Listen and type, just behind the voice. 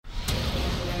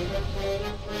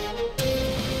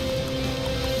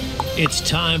It's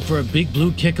time for a Big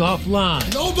Blue Kickoff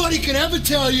Live. Nobody can ever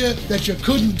tell you that you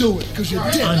couldn't do it, because you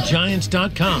did. On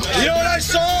Giants.com. You know what I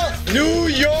saw? New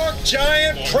York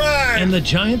Giant pride. And the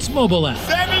Giants mobile app.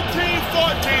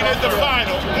 17-14 is the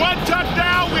final. One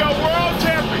touchdown, we are world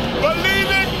champions.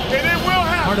 Believe it, and it will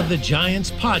happen. Part of the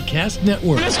Giants Podcast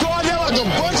Network. Let's go out there like a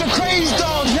bunch of crazy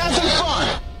dogs. Have some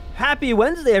fun. Happy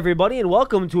Wednesday, everybody, and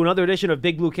welcome to another edition of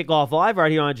Big Blue Kickoff Live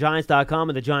right here on Giants.com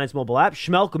and the Giants mobile app.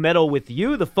 Schmelk Meadow with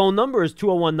you. The phone number is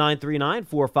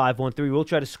 201-939-4513. We'll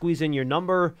try to squeeze in your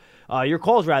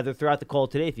calls throughout the call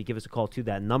today if you give us a call to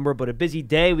that number. But a busy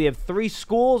day. We have 3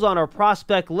 schools on our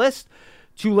prospect list: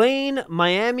 Tulane,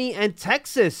 Miami, and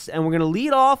Texas. And we're going to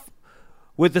lead off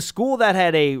with the school that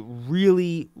had a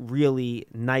really, really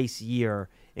nice year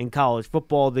in college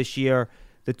football this year.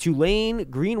 The Tulane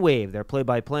Green Wave. Their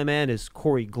play-by-play man is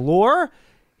Corey Glore.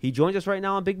 He joins us right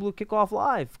now on Big Blue Kickoff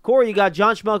Live. Corey, you got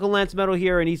John Schmelk and Lance Meadow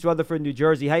here in East Rutherford, New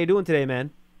Jersey. How you doing today,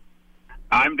 man?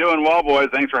 I'm doing well, boys.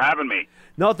 Thanks for having me.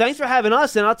 No, thanks for having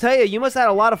us. And I'll tell you, you must have had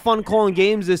a lot of fun calling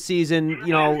games this season,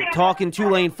 talking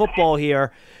Tulane football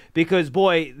here. Because,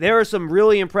 boy, there are some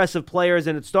really impressive players,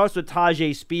 and it starts with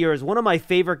Tyjae Spears, one of my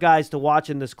favorite guys to watch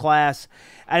in this class.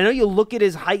 I know you look at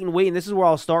his height and weight, and this is where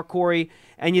I'll start, Corey,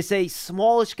 and you say,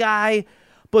 smallish guy,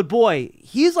 but, boy,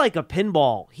 he's like a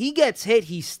pinball. He gets hit,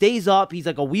 he stays up, he's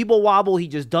like a weeble wobble, he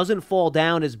just doesn't fall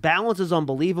down. His balance is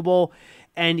unbelievable,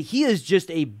 and he is just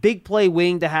a big play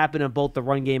waiting to happen in both the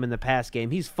run game and the pass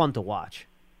game. He's fun to watch.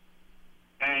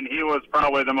 And he was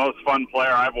probably the most fun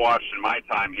player I've watched in my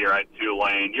time here at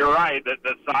Tulane. You're right that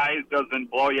the size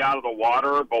doesn't blow you out of the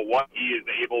water, but what he is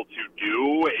able to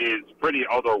do is pretty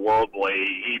otherworldly.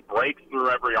 He breaks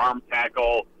through every arm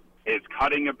tackle. His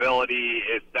cutting ability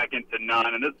is second to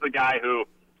none. And this is a guy who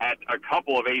had a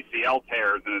couple of ACL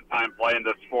tears in his time playing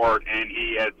the sport, and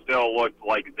he has still looked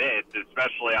like this,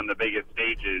 especially on the biggest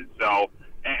stages. So,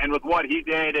 and with what he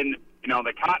did, and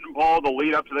the Cotton Bowl, the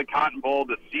lead up to the Cotton Bowl,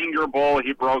 the Senior Bowl,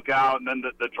 he broke out, and then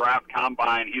the draft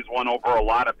combine, he's won over a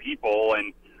lot of people,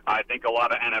 and I think a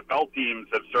lot of NFL teams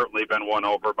have certainly been won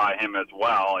over by him as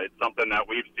well. It's something that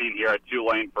we've seen here at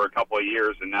Tulane for a couple of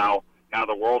years, and now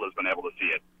the world has been able to see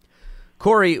it.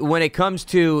 Corey, when it comes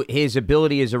to his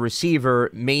ability as a receiver,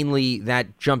 mainly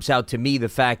that jumps out to me, the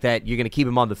fact that you're going to keep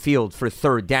him on the field for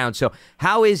third down. So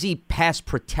how is he pass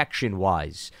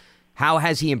protection-wise? How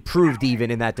has he improved even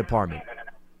in that department?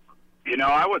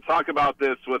 I would talk about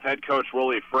this with head coach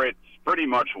Willie Fritz pretty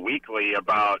much weekly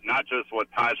about not just what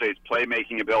Tyjae's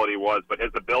playmaking ability was, but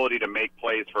his ability to make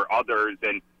plays for others.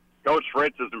 And Coach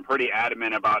Fritz has been pretty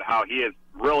adamant about how he has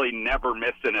really never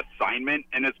missed an assignment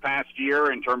in his past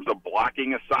year in terms of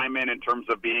blocking assignment, in terms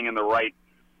of being in the right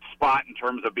spot, in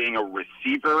terms of being a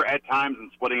receiver at times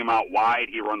and splitting him out wide.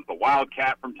 He runs the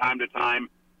Wildcat from time to time.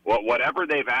 Whatever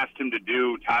they've asked him to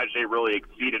do, Tyjae really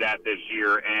exceeded at this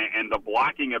year, and the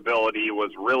blocking ability was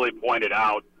really pointed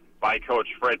out by Coach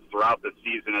Fritz throughout the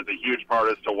season as a huge part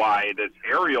as to why this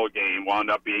aerial game wound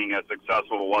up being as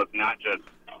successful as it was, not just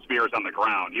Spears on the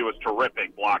ground. He was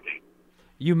terrific blocking.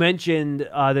 You mentioned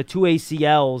the 2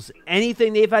 ACLs.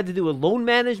 Anything they've had to do with load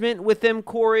management with them,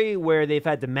 Corey, where they've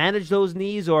had to manage those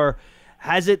knees, or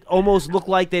has it almost looked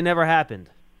like they never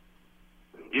happened?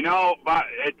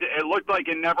 It looked like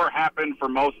it never happened for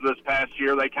most of this past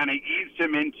year. They kind of eased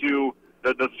him into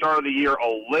the start of the year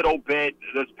a little bit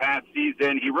this past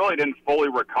season. He really didn't fully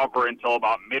recover until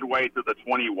about midway through the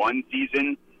 21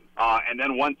 season. And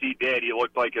then once he did, he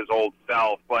looked like his old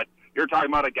self. But you're talking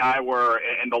about a guy where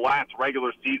in the last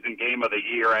regular season game of the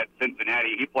year at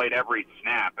Cincinnati, he played every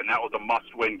snap, and that was a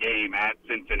must-win game at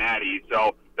Cincinnati.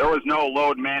 So there was no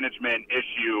load management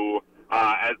issue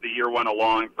as the year went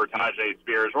along for Tyjae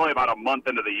Spears. Really about a month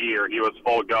into the year, he was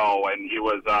full go, and he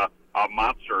was a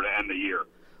monster to end the year.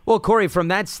 Well, Corey, from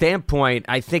that standpoint,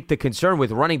 I think the concern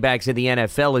with running backs in the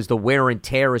NFL is the wear and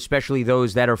tear, especially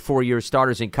those that are 4-year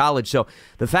starters in college. So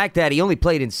the fact that he only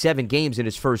played in 7 games in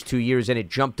his first 2 years and it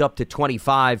jumped up to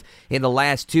 25 in the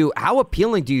last 2, how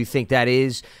appealing do you think that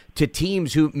is to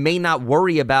teams who may not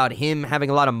worry about him having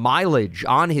a lot of mileage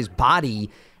on his body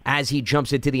as he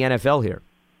jumps into the NFL here?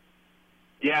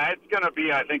 Yeah, it's going to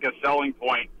be, I think, a selling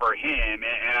point for him.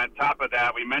 And on top of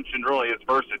that, we mentioned really his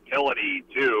versatility,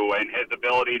 too, and his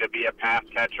ability to be a pass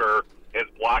catcher, his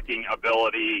blocking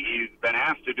ability. He's been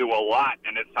asked to do a lot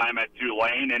in his time at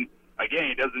Tulane. And, again,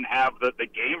 he doesn't have the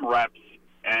game reps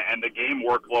and the game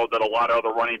workload that a lot of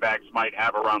other running backs might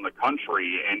have around the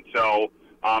country. And so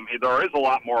there is a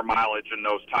lot more mileage in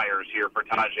those tires here for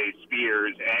Tyjae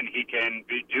Spears, and he can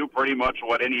do pretty much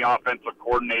what any offensive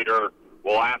coordinator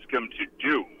will ask him to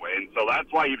do. And so that's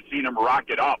why you've seen him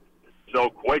rocket up so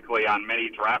quickly on many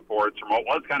draft boards from what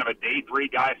was kind of a day 3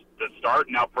 guy to start,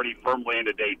 now pretty firmly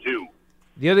into day 2.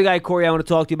 The other guy, Corey, I want to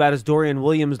talk to you about is Dorian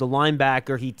Williams, the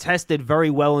linebacker. He tested very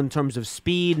well in terms of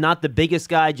speed. Not the biggest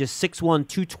guy, just 6'1",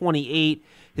 228.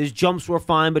 His jumps were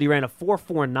fine, but he ran a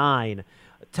 4.49.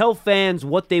 Tell fans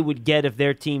what they would get if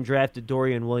their team drafted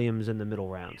Dorian Williams in the middle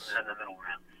rounds.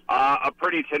 A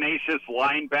pretty tenacious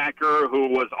linebacker who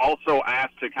was also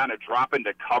asked to kind of drop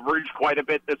into coverage quite a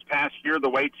bit this past year. The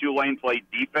way Tulane played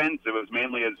defense, it was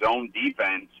mainly a zone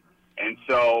defense. And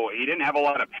so he didn't have a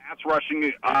lot of pass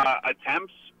rushing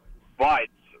attempts, but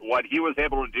what he was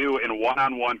able to do in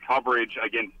one-on-one coverage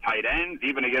against tight ends,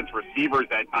 even against receivers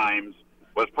at times,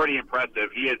 was pretty impressive.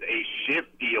 He is a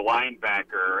shifty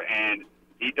linebacker, and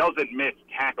he doesn't miss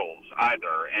tackles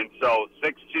either. And so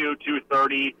 6'2",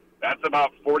 230, that's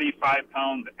about 45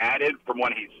 pounds added from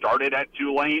when he started at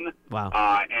Tulane. Wow.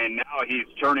 And now he's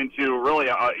turned into really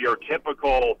your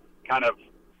typical kind of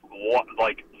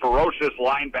like ferocious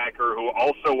linebacker who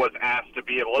also was asked to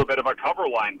be a little bit of a cover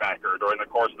linebacker during the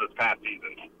course of this past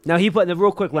season. Now, he played,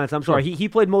 real quick, Lance, I'm sorry, he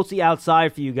played mostly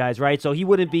outside for you guys, right? So he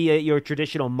wouldn't be your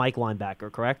traditional Mike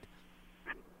linebacker, correct?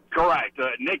 Correct.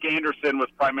 Nick Anderson was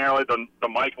primarily the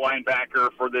Mike linebacker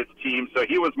for this team, so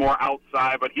he was more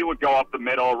outside, but he would go up the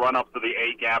middle, run up to the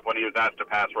A-gap when he was asked to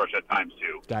pass rush at times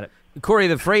too. Got it. Corey,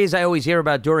 the phrase I always hear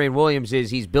about Dorian Williams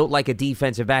is he's built like a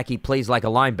defensive back, he plays like a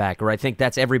linebacker. I think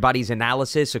that's everybody's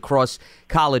analysis across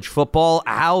college football.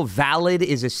 How valid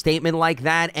is a statement like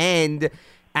that? And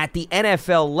at the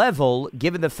NFL level,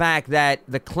 given the fact that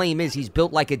the claim is he's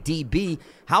built like a DB,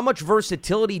 how much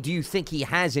versatility do you think he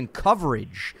has in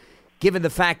coverage, given the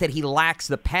fact that he lacks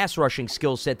the pass rushing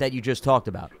skill set that you just talked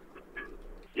about?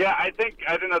 Yeah, I think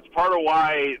that's part of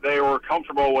why they were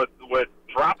comfortable with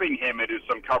dropping him into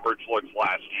some coverage looks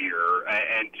last year.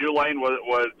 And Tulane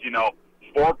was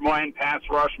 4-man pass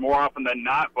rush more often than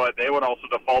not, but they would also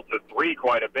default to 3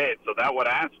 quite a bit. So that would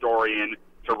ask Dorian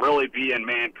to really be in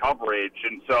man coverage.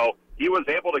 And so he was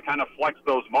able to kind of flex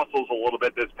those muscles a little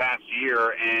bit this past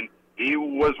year, and he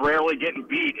was rarely getting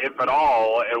beat, if at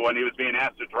all, when he was being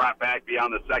asked to drop back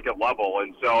beyond the second level.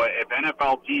 And so if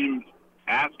NFL teams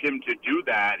ask him to do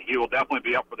that, he will definitely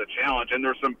be up for the challenge, and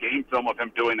there's some game film of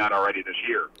him doing that already this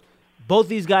year. Both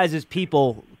these guys as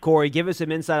people, Corey, give us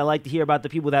some insight. I like to hear about the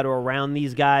people that are around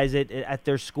these guys at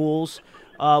their schools.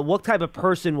 What type of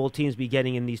person will teams be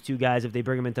getting in these two guys if they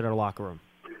bring them into their locker room?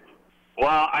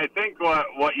 Well, I think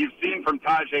what you've seen from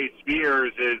Tajay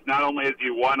Spears is not only has he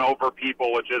won over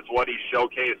people, which is what he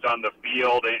showcased on the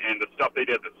field, and the stuff they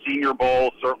did at the Senior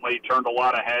Bowl certainly turned a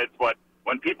lot of heads, but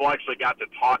when people actually got to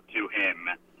talk to him,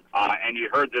 and you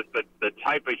heard just the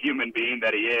type of human being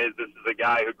that he is. This is a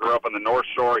guy who grew up on the North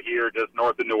Shore here, just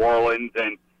north of New Orleans,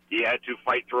 and he had to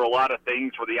fight through a lot of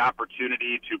things for the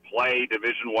opportunity to play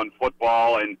Division I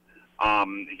football, and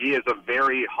he is a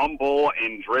very humble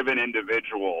and driven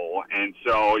individual, and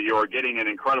so you're getting an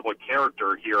incredible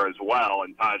character here as well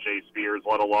in Tajay Spears,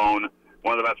 let alone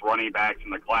one of the best running backs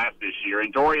in the class this year.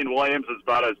 And Dorian Williams is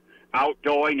about as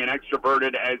outgoing and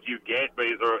extroverted as you get, but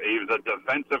he was a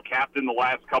defensive captain the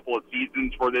last couple of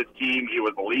seasons for this team. He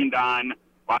was leaned on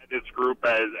by this group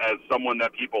as someone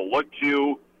that people look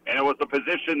to, and it was a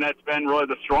position that's been really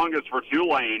the strongest for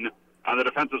Tulane on the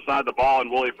defensive side of the ball in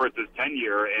Willie Fritz's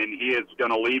tenure, and he is going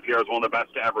to leave here as one of the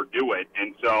best to ever do it.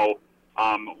 And so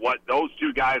what those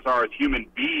two guys are as human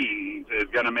beings is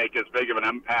going to make as big of an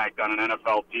impact on an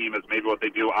NFL team as maybe what they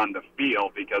do on the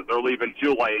field, because they're leaving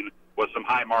Tulane with some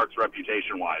high marks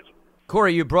reputation-wise.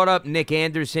 Corey, you brought up Nick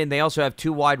Anderson. They also have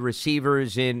 2 wide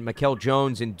receivers in Mikel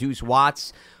Jones and Deuce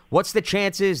Watts. What's the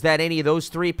chances that any of those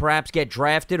 3 perhaps get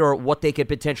drafted, or what they could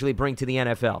potentially bring to the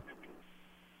NFL?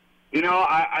 You know,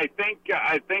 I think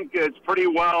it's pretty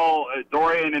well.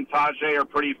 Dorian and Tajay are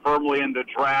pretty firmly in the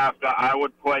draft. I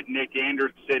would put Nick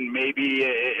Anderson maybe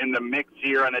in the mix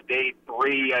here on a day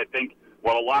 3. I think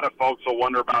what a lot of folks will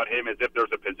wonder about him is if there's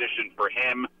a position for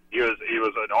him. He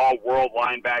was an all-world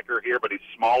linebacker here, but he's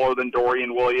smaller than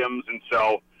Dorian Williams, and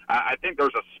so I think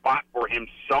there's a spot for him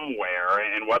somewhere.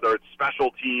 And whether it's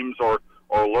special teams or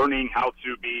learning how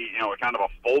to be, kind of a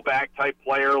fullback type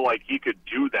player, like he could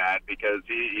do that, because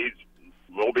he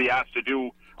will be asked to do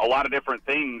a lot of different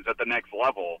things at the next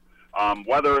level.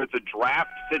 Whether it's a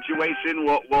draft situation,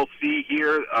 we'll see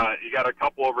here. You got a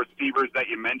couple of receivers that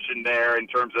you mentioned there in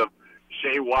terms of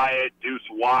Shea Wyatt, Deuce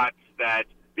Watts, that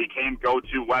became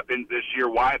go-to weapons this year.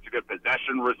 Wyatt's a good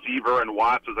possession receiver, and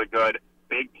Watts is a good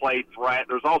big play threat.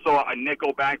 There's also a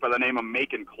nickelback by the name of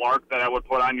Macon Clark that I would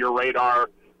put on your radar,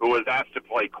 who was asked to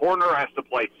play corner, asked to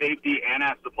play safety, and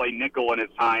asked to play nickel in his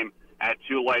time at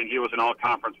Tulane. He was an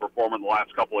all-conference performer in the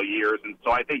last couple of years, and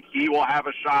so I think he will have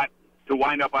a shot to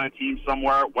wind up on a team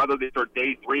somewhere. Whether these are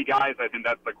day 3 guys, I think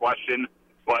that's the question.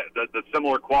 But the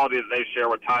similar qualities they share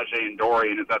with Tajay and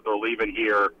Dorian is that they're leaving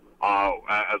here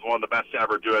as one of the best to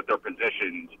ever do at their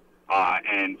positions.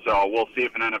 And so we'll see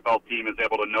if an NFL team is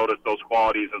able to notice those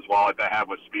qualities as well as they have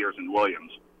with Spears and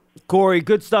Williams. Corey,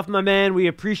 good stuff, my man. We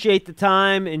appreciate the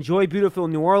time. Enjoy beautiful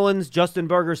New Orleans. Justin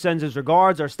Berger sends his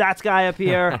regards, our stats guy up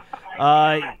here.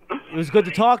 It was good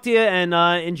to talk to you, and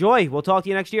enjoy. We'll talk to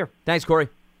you next year. Thanks, Corey.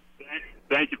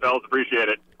 Thank you, fellas. Appreciate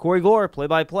it. Corey Gore,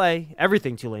 play-by-play,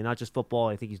 everything Tulane, not just football.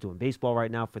 I think he's doing baseball right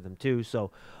now for them too.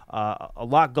 So a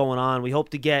lot going on. We hope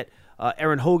to get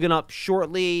Aaron Hogan up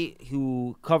shortly,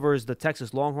 who covers the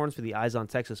Texas Longhorns for the Eyes on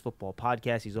Texas football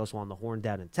podcast. He's also on the Horn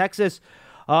down in Texas.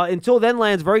 Until then,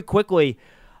 Lance, very quickly,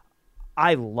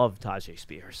 I love Tajay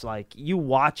Spears. Like, you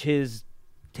watch his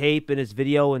tape and his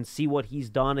video and see what he's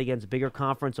done against bigger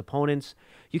conference opponents.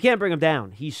 You can't bring him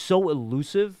down. He's so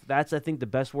elusive. That's, I think, the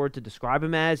best word to describe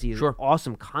him as. He has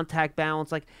awesome contact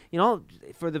balance. Like, you know,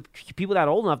 for the people that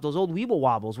are old enough, those old Weeble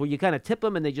wobbles where you kind of tip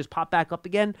them and they just pop back up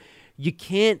again, you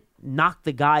can't knock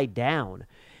the guy down.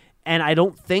 And I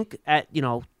don't think at,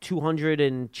 200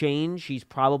 and change, he's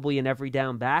probably an every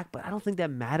down back, but I don't think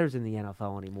that matters in the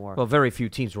NFL anymore. Well, very few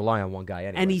teams rely on one guy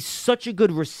anyway. And he's such a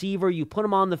good receiver. You put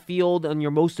him on the field on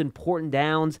your most important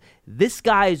downs. This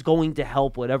guy is going to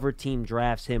help whatever team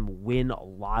drafts him win a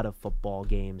lot of football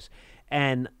games.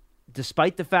 And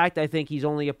despite the fact I think he's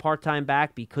only a part-time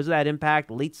back because of that impact,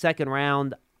 late second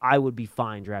round, I would be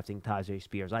fine drafting Tajay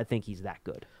Spears. I think he's that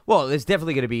good. Well, there's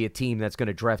definitely going to be a team that's going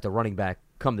to draft a running back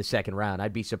come the second round.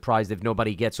 I'd be surprised if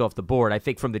nobody gets off the board. I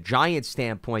think from the Giants'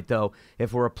 standpoint, though,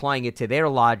 if we're applying it to their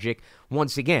logic,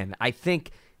 once again, I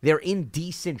think they're in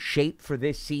decent shape for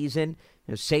this season.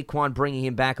 Saquon bringing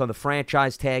him back on the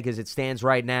franchise tag as it stands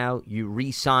right now. You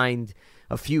re-signed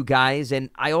a few guys, and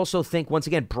I also think, once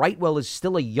again, Brightwell is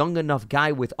still a young enough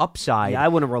guy with upside. Yeah, I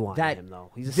wouldn't rely on him,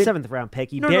 though. He's a seventh-round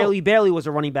pick. He barely was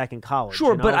a running back in college.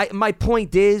 Sure, but my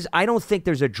point is, I don't think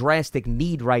there's a drastic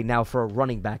need right now for a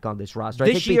running back on this roster.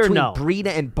 I think between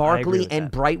Breida and Barkley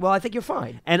and Brightwell, I think you're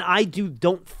fine. And I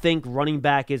don't think running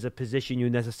back is a position you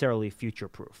necessarily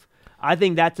future-proof. I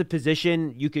think that's a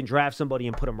position you can draft somebody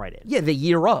and put them right in. Yeah, the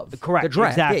year of. Correct. The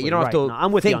draft. Exactly. Yeah, you don't have to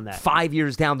I'm with think you on that. 5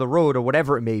 years down the road or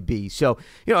whatever it may be. So,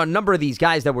 a number of these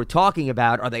guys that we're talking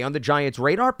about, are they on the Giants'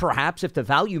 radar? Perhaps, if the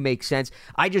value makes sense.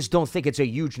 I just don't think it's a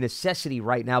huge necessity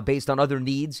right now based on other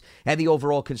needs and the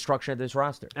overall construction of this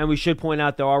roster. And we should point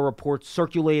out there are reports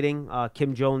circulating.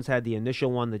 Kim Jones had the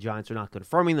initial one. The Giants are not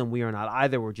confirming them. We are not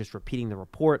either. We're just repeating the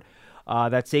report.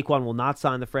 That Saquon will not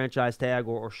sign the franchise tag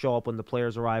or show up when the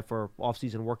players arrive for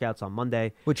off-season workouts on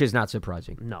Monday. Which is not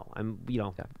surprising. No.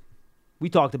 We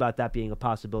talked about that being a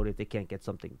possibility if they can't get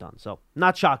something done. So,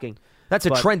 not shocking. That's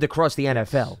a trend across the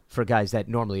NFL for guys that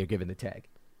normally are given the tag.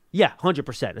 Yeah,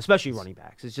 100%, especially running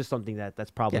backs. It's just something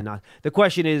that's probably not. The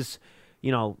question is,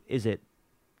 is it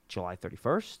July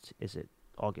 31st? Is it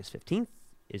August 15th?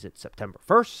 Is it September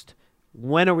 1st?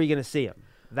 When are we going to see him?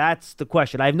 That's the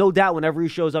question. I have no doubt whenever he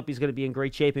shows up, he's going to be in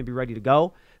great shape and be ready to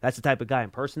go. That's the type of guy in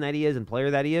person that he is and player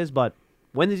that he is. But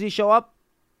when does he show up?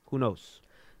 Who knows?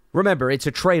 Remember, it's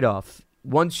a trade-off.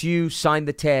 Once you sign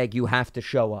the tag, you have to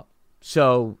show up.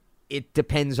 So it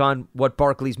depends on what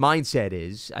Barkley's mindset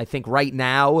is. I think right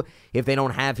now, if they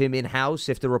don't have him in-house,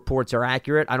 if the reports are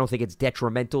accurate, I don't think it's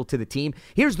detrimental to the team.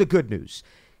 Here's the good news.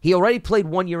 He already played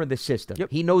 1 year in the system. Yep.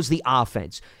 He knows the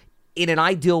offense. In an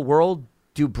ideal world,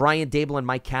 do Brian Dable and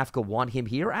Mike Kafka want him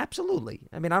here? Absolutely.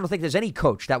 I mean, I don't think there's any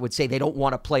coach that would say they don't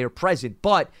want a player present,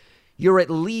 but you're at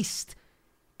least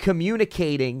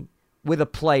communicating with a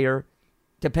player,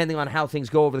 depending on how things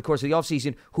go over the course of the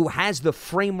offseason, who has the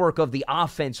framework of the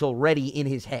offense already in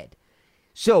his head.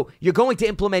 So you're going to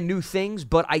implement new things,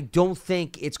 but I don't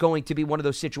think it's going to be one of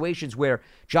those situations where,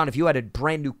 John, if you had a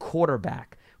brand new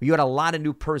quarterback, you had a lot of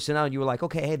new personnel, and you were like,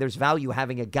 okay, hey, there's value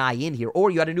having a guy in here. Or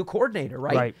you had a new coordinator,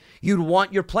 right? You'd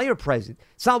want your player present.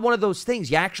 It's not one of those things.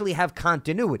 You actually have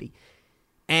continuity.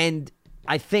 And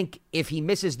I think if he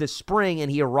misses the spring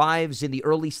and he arrives in the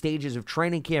early stages of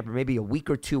training camp or maybe a week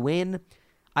or two in,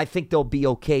 I think they'll be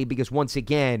okay because, once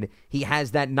again, he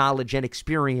has that knowledge and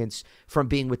experience from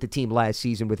being with the team last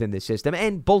season within this system.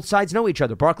 And both sides know each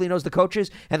other. Barkley knows the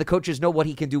coaches, and the coaches know what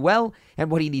he can do well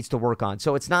and what he needs to work on.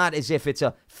 So it's not as if it's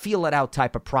a feel-it-out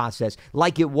type of process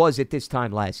like it was at this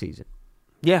time last season.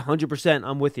 Yeah, 100%.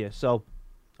 I'm with you. So,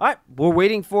 all right, we're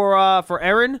waiting for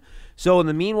Aaron. So in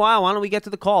the meanwhile, why don't we get to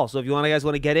the call? So if you guys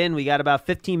want to get in, we got about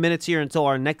 15 minutes here until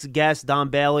our next guest, Don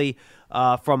Bailey,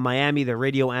 from Miami. The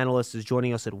radio analyst is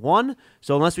joining us at 1.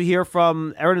 So unless we hear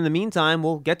from Aaron in the meantime,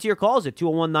 we'll get to your calls at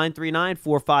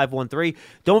 201-939-4513.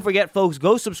 Don't forget, folks,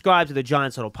 go subscribe to the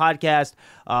Giants Huddle podcast.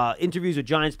 Interviews with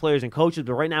Giants players and coaches,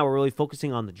 but right now we're really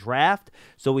focusing on the draft.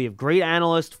 So we have great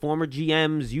analysts, former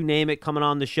GMs, you name it, coming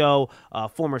on the show.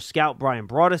 Former scout Brian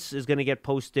Broaddus is going to get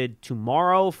posted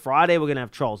tomorrow. Friday, we're going to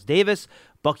have Charles Davis,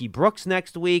 Bucky Brooks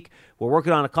next week. We're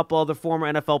working on a couple other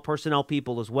former NFL personnel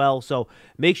people as well. So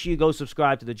make sure you go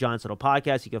subscribe to the Giants Huddle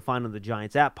podcast. You can find on the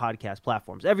Giants app, podcast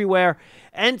platforms everywhere.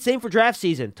 And same for draft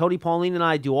season. Tony Pauline and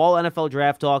I do all NFL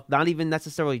draft talk, not even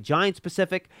necessarily Giants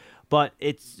specific, but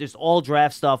it's just all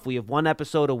draft stuff. We have one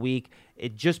episode a week.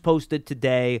 It just posted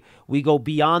today. We go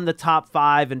beyond the top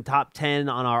 5 and top 10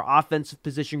 on our offensive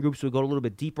position groups. So we go a little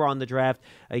bit deeper on the draft.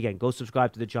 Again, go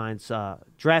subscribe to the Giants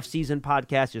Draft Season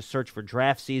podcast. Just search for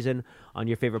Draft Season on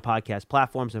your favorite podcast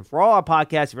platforms. And for all our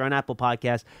podcasts, if you're on Apple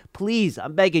Podcasts, please,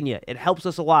 I'm begging you, it helps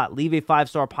us a lot. Leave a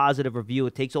 5-star positive review.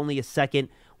 It takes only a second.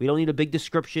 We don't need a big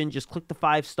description. Just click the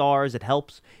 5 stars. It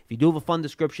helps. If you do have a fun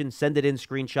description, send it in,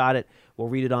 screenshot it. We'll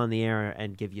read it on the air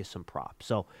and give you some props.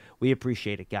 So we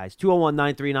appreciate it, guys.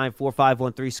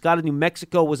 201-939-4513. Scott in New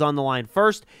Mexico was on the line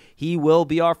first. He will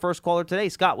be our first caller today.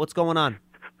 Scott, what's going on?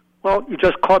 Well, you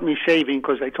just caught me shaving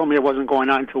because they told me I wasn't going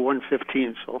on until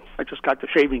 1:15, so I just got the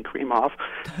shaving cream off,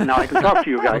 and now I can talk to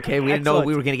you guys. Okay, we didn't know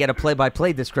we were going to get a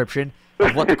play-by-play description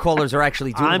of what the callers are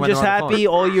actually doing. I'm just happy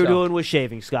all you're doing was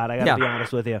shaving, Scott. I got to be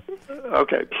honest with you.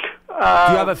 Okay. Do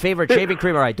you have a favorite shaving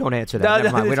cream? All right, don't answer that.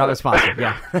 Never mind. We're not a sponsor.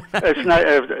 Yeah. It's not.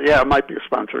 Yeah, it might be a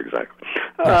sponsor, exactly.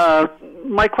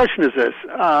 My question is this.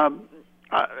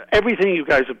 Everything you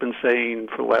guys have been saying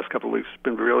for the last couple of weeks has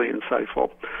been really insightful.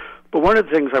 But one of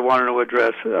the things I wanted to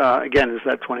address, again, is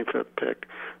that 25th pick.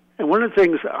 And one of the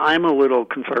things I'm a little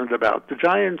concerned about, the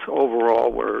Giants overall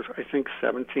were, I think,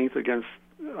 17th against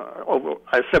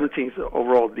 17th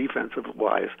overall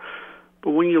defensive-wise.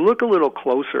 But when you look a little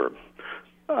closer,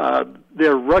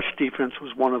 their rush defense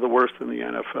was one of the worst in the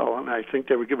NFL, and I think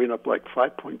they were giving up like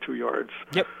 5.2 yards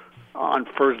on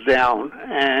first down.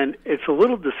 And it's a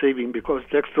little deceiving because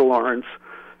Dexter Lawrence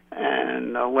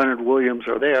and Leonard Williams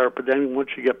are there, but then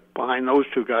once you get behind those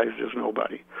two guys, there's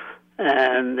nobody.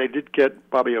 And they did get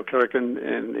Bobby Okereke in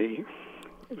the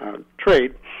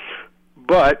trade,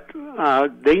 but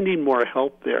they need more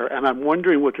help there. And I'm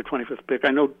wondering with the 25th pick,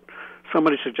 I know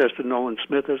somebody suggested Nolan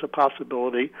Smith as a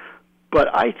possibility, but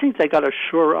I think they got to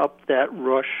shore up that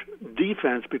rush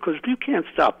defense because if you can't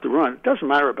stop the run, it doesn't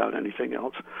matter about anything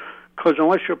else. Because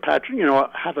unless you're Patrick,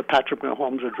 have a Patrick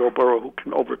Mahomes or Joe Burrow who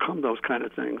can overcome those kind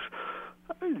of things,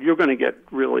 you're going to get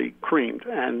really creamed.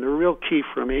 And the real key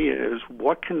for me is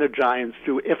what can the Giants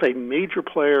do if a major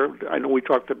player, I know we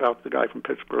talked about the guy from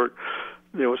Pittsburgh,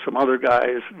 there were some other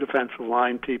guys, defensive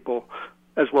line people,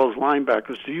 as well as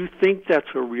linebackers. Do you think that's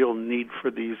a real need for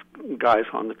these guys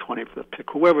on the 25th pick,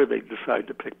 whoever they decide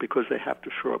to pick, because they have to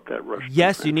shore up that rush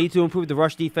defense? You need to improve the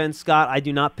rush defense, Scott. I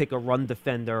do not pick a run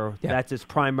defender. Yeah. That's his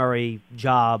primary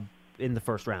job in the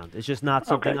first round. It's just not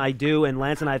something I do, and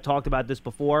Lance and I have talked about this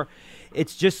before.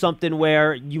 It's just something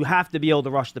where you have to be able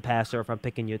to rush the passer if I'm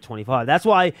picking you at 25. That's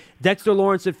why Dexter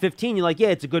Lawrence at 15, you're like, yeah,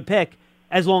 it's a good pick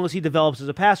as long as he develops as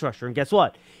a pass rusher. And guess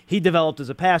what? He developed as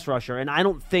a pass rusher, and I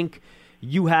don't think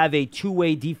you have a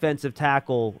two-way defensive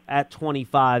tackle at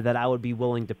 25 that I would be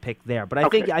willing to pick there. But I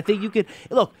think you could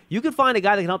look. You could find a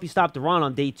guy that can help you stop the run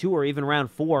on day 2 or even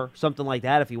round 4, something like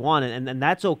that if you want it, and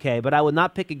that's okay. But I would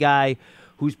not pick a guy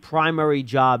whose primary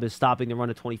job is stopping the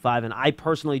run at 25. And I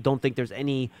personally don't think there's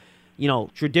any,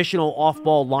 traditional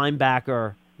off-ball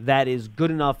linebacker that is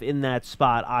good enough in that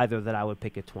spot either that I would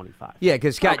pick at 25. Yeah,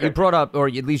 because, Scott, you brought up, or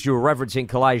at least you were referencing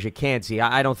Kalijah Kancey.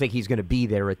 I don't think he's going to be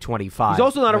there at 25. He's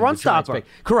also not a run stopper.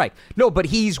 Correct. No, but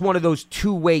he's one of those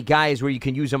two-way guys where you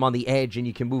can use him on the edge and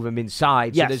you can move him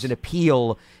inside. So there's an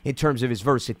appeal in terms of his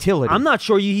versatility. I'm not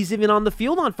sure he's even on the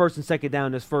field on first and second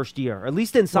down his first year. At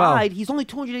least inside, he's only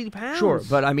 280 pounds. Sure,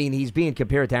 but, he's being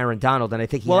compared to Aaron Donald, and I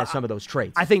think he has some of those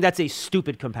traits. I think that's a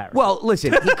stupid comparison. Well,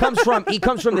 listen, he comes from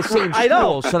the same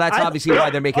school, so that's obviously why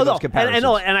they're making those comparisons.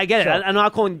 And I get it.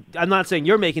 I'm not saying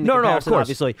you're making the comparison, of course.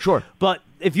 Obviously. Sure. But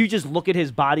if you just look at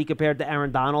his body compared to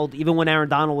Aaron Donald, even when Aaron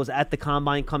Donald was at the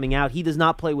combine coming out, he does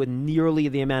not play with nearly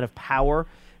the amount of power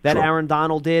that Aaron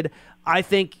Donald did. I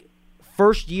think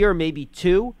first year, maybe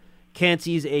 2,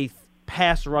 Kancey's a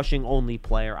pass rushing only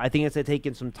player. I think it's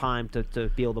taken some time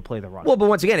to be able to play the run. Well, but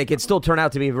once again, it can still turn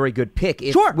out to be a very good pick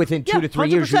if within 2 to 3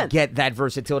 years you get that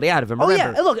versatility out of him.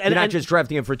 Remember, look, you're not just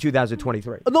drafting him for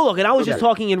 2023. No, look, and I was just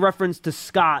talking in reference to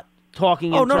Scott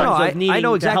talking in terms of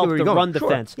needing to help the run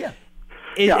defense.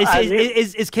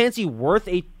 Is Kancey worth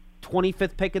a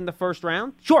 25th pick in the first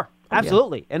round? Sure.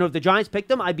 Absolutely. And if the Giants picked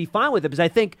him, I'd be fine with it because I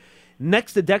think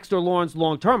next to Dexter Lawrence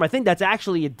long term, I think that's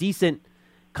actually a decent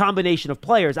combination of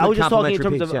players. I was just talking in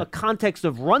terms of a context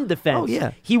of run defense. Oh,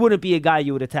 yeah. He wouldn't be a guy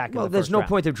you would attack. Well, in the there's first no round.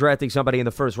 point of drafting somebody in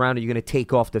the first round and you're going to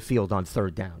take off the field on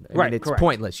third down. I mean, it's correct.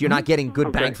 pointless. You're not getting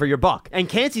good bang for your buck. And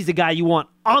Cansey's the guy you want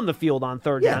on the field on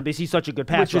third down because he's such a good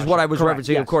pass Which is rusher. what I was Correct.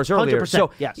 referencing, Yes. of course, earlier. 100%.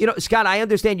 So, yes. Scott, I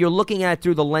understand you're looking at it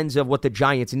through the lens of what the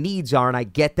Giants' needs are, and I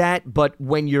get that. But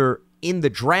when you're in the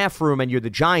draft room and you're the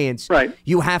Giants, right,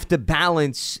 you have to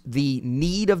balance the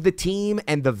need of the team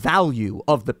and the value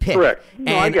of the pick. Correct.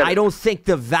 No, And I don't think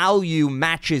the value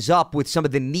matches up with some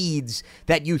of the needs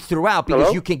that you threw out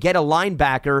because you can get a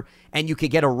linebacker and you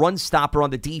could get a run stopper on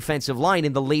the defensive line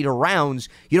in the later rounds.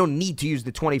 You don't need to use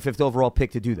the 25th overall pick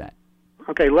to do that.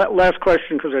 Okay, last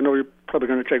question because I know you're probably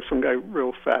going to take some guy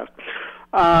real fast.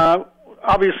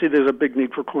 Obviously, there's a big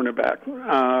need for cornerback.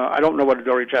 I don't know what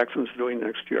Adoree Jackson's doing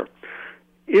next year.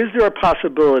 Is there a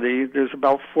possibility, there's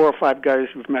about 4 or 5 guys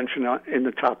you've mentioned in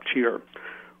the top tier,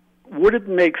 would it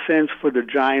make sense for the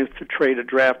Giants to trade a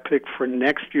draft pick for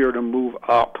next year to move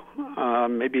up,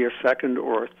 maybe a second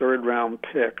or a third round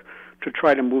pick, to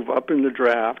try to move up in the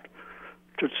draft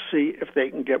to see if they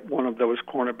can get one of those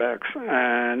cornerbacks?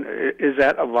 And is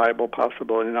that a viable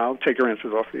possibility? And I'll take your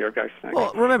answers off the air, guys. Thanks.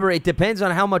 Well, remember, it depends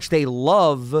on how much they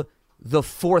love the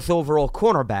 4th overall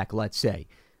cornerback, let's say.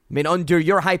 I mean, under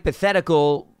your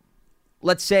hypothetical,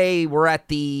 let's say we're at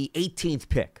the 18th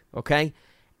pick, okay?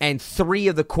 And 3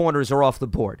 of the corners are off the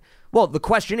board. Well, the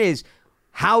question is,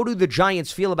 how do the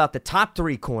Giants feel about the top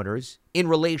 3 corners in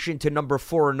relation to number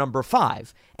 4 or number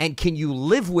 5? And can you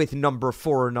live with number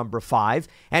 4 or number 5?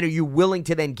 And are you willing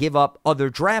to then give up other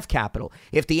draft capital?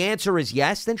 If the answer is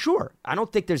yes, then sure. I don't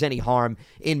think there's any harm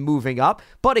in moving up.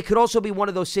 But it could also be one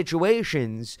of those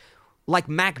situations like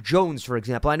Mac Jones, for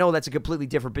example. I know that's a completely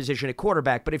different position at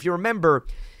quarterback, but if you remember,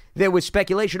 there was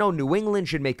speculation, New England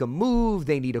should make a move.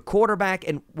 They need a quarterback.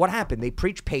 And what happened? They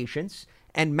preached patience,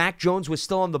 and Mac Jones was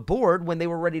still on the board when they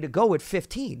were ready to go at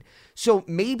 15. So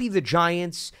maybe the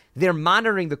Giants, they're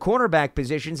monitoring the cornerback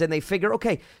positions, and they figure,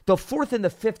 okay, the 4th and the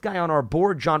 5th guy on our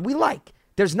board, John, we like.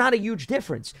 There's not a huge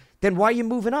difference. Then why are you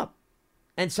moving up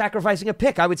and sacrificing a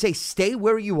pick? I would say stay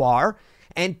where you are,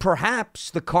 and perhaps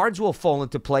the cards will fall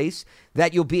into place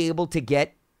that you'll be able to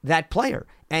get that player.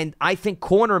 And I think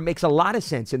corner makes a lot of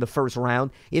sense in the first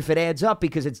round if it adds up,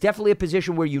 because it's definitely a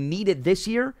position where you need it this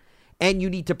year and you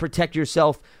need to protect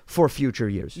yourself for future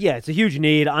years. Yeah, it's a huge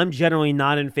need. I'm generally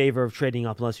not in favor of trading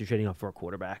up unless you're trading up for a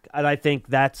quarterback. And I think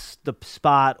that's the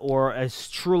spot, or a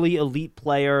truly elite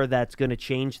player that's going to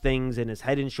change things and is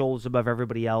head and shoulders above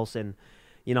everybody else. And,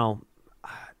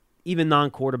 even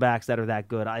non-quarterbacks that are that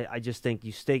good, I just think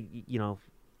you sit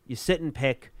and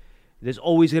pick. There's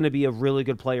always going to be a really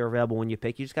good player available when you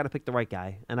pick. You just got to pick the right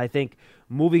guy. And I think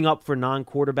moving up for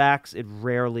non-quarterbacks, it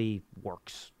rarely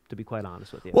works, to be quite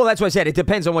honest with you. Well, that's what I said. It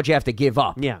depends on what you have to give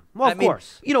up. Yeah, well, of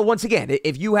course. Once again,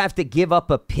 if you have to give up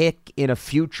a pick in a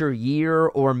future year,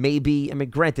 or maybe,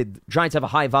 granted, Giants have a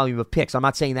high volume of picks. I'm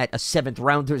not saying that a 7th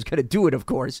rounder is going to do it, of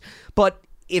course. But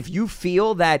if you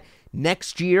feel that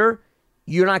next year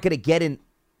you're not going to get an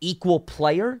equal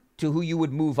player to who you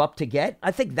would move up to get, I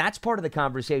think that's part of the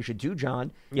conversation too,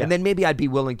 John. Yeah. And then maybe I'd be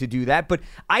willing to do that. But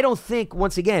I don't think,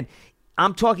 once again,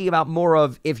 I'm talking about more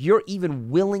of if you're even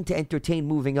willing to entertain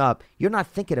moving up, you're not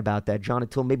thinking about that, John,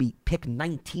 until maybe pick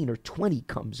 19 or 20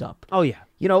 comes up. Oh, yeah.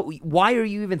 Why are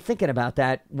you even thinking about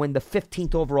that when the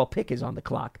 15th overall pick is on the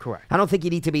clock? Correct. I don't think you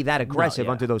need to be that aggressive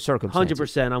under those circumstances.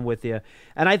 100%, I'm with you.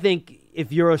 And I think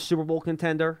if you're a Super Bowl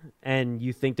contender and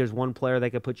you think there's one player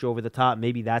that could put you over the top,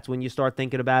 maybe that's when you start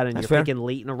thinking about it, and you're thinking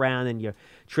late in a round, and you're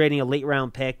trading a late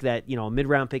round pick that, a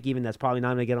mid-round pick even, that's probably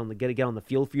not going to get on the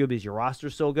field for you because your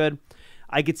roster's so good.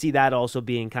 I could see that also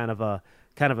being kind of a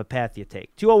path you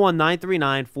take.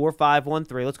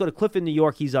 201-939-4513. Let's go to Cliff in New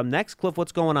York. He's up next. Cliff,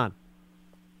 what's going on?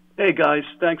 Hey, guys.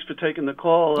 Thanks for taking the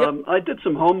call. Yep. I did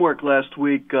some homework last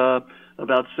week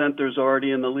about centers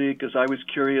already in the league, because I was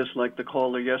curious, like the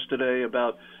caller yesterday,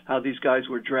 about how these guys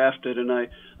were drafted. And I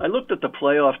looked at the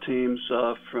playoff teams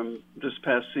from this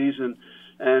past season,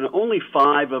 and only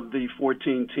 5 of the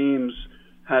 14 teams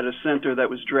had a center that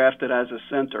was drafted as a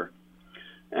center.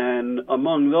 And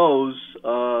among those,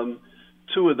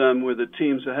 2 of them were the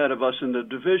teams ahead of us in the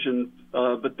division,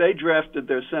 but they drafted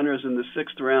their centers in the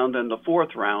 6th round and the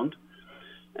 4th round.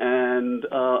 And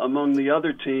among the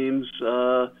other teams,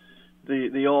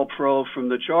 the All-Pro from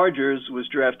the Chargers was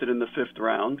drafted in the 5th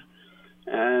round.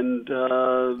 And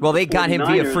well, they got him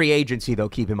via free agency, though,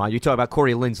 keep in mind. You're talking about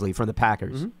Corey Linsley from the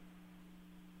Packers.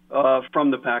 Mm-hmm.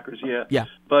 From the Packers, yeah. Yeah.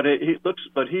 But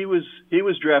he was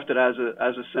drafted as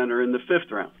a center in the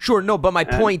 5th round. Sure, no, but my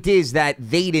point is that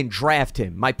they didn't draft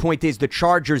him. My point is the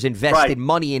Chargers invested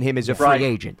money in him as a free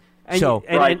agent. And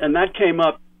that came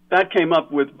up. That came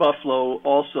up with Buffalo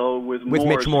also with Morse.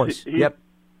 Mitch Morse. Yep.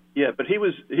 Yeah, but he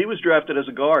was drafted as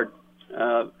a guard.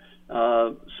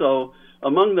 So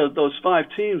among those 5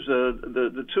 teams,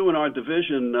 the 2 in our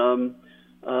division,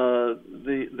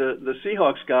 the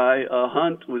Seahawks guy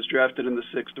Hunt was drafted in the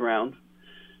 6th round,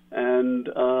 and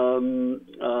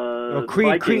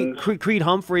Creed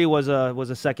Humphrey was a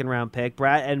 2nd round pick.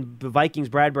 And the Vikings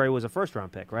Bradbury was a 1st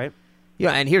round pick, right?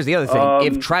 Yeah, and here's the other thing: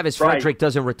 if Travis Frederick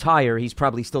doesn't retire, he's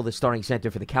probably still the starting center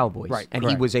for the Cowboys, right? And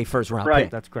he was a 1st round pick.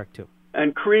 That's correct too.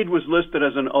 And Creed was listed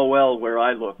as an OL where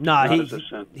I looked. No, he was a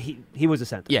center. Yeah, he was a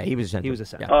center. He was a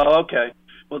center. Yeah. Oh, okay.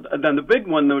 Well, then the big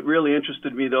one that really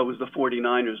interested me though was the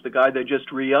 49ers. The guy they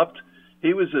just re-upped.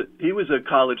 He was a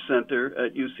college center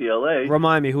at UCLA.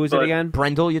 Remind me, who is it again?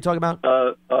 Brendel, you're talking about?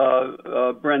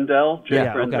 Brendel,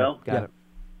 Jeff Brendel. Okay. Got it.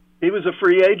 He was a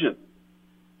free agent.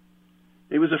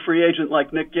 He was a free agent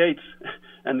like Nick Gates.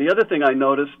 And the other thing I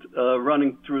noticed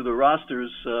running through the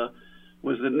rosters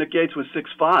was that Nick Gates was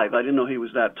 6'5". I didn't know he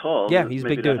was that tall. Yeah, he's a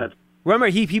big dude. Remember,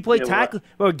 he played tackle.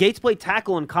 Well, Gates played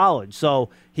tackle in college, so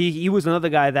he was another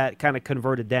guy that kind of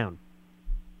converted down.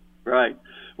 Right.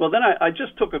 Well, then I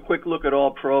just took a quick look at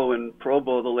All Pro and Pro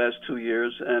Bowl the last 2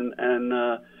 years, and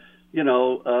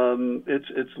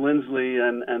it's Lindsley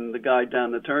and the guy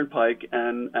down the turnpike,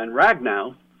 and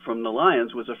Ragnow from the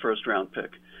Lions was a 1st round pick.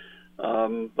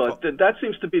 But that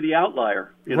seems to be the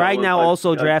outlier. Ragnow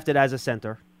also drafted as a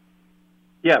center.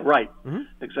 Yeah, right.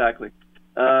 Mm-hmm. Exactly.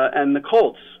 And the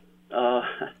Colts.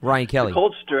 Ryan Kelly. The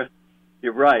Colts,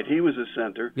 you're right. He was a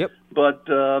center. Yep. But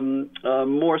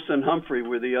Morse and Humphrey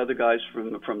were the other guys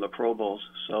from the Pro Bowls.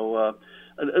 So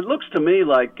it looks to me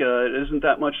like it isn't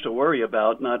that much to worry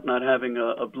about, not having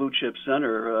a blue chip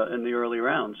center in the early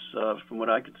rounds, from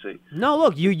what I could see. No,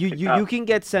 look, you can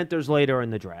get centers later in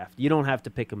the draft. You don't have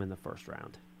to pick them in the 1st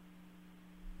round.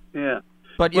 Yeah.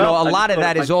 But, a lot of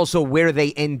that is also where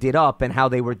they ended up and how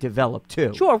they were developed,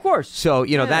 too. Sure, of course. So,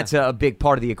 that's a big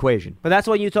part of the equation. But that's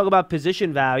when you talk about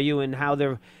position value and how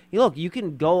they're – look, you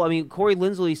can go – I mean, Corey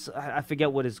Lindsley, I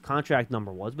forget what his contract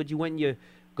number was, but you went and you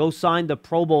go sign the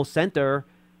Pro Bowl center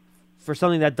for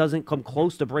something that doesn't come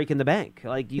close to breaking the bank.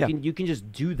 Like, you can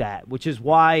just do that, which is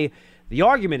why the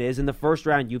argument is in the 1st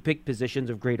round you pick positions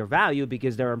of greater value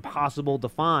because they're impossible to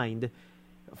find –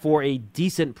 for a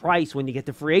decent price when you get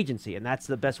to free agency, and that's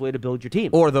the best way to build your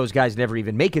team. Or those guys never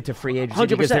even make it to free agency 100%.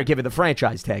 Because they're given the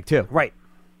franchise tag, too. Right.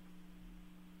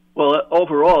 Well,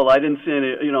 overall, I didn't see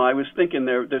any, I was thinking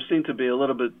there seemed to be a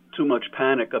little bit too much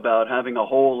panic about having a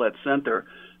hole at center,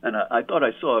 and I thought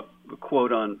I saw a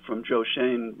quote from Joe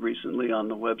Shane recently on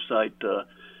the website.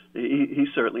 He's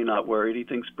certainly not worried. He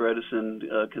thinks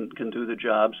Bredesen can do the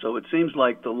job, so it seems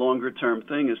like the longer-term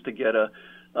thing is to get a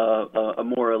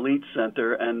more elite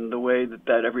center, and the way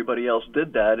that everybody else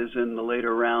did that is in the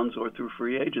later rounds or through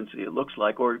free agency, it looks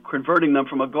like, or converting them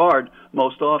from a guard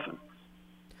most often.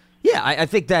 Yeah, I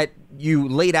think that you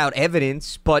laid out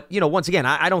evidence, but, once again,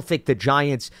 I don't think the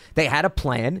Giants, they had a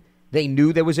plan. They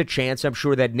knew there was a chance, I'm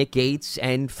sure, that Nick Gates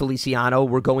and Feliciano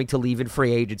were going to leave in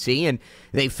free agency, and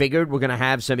they figured we're going to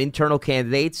have some internal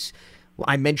candidates.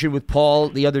 I mentioned with Paul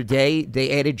the other day,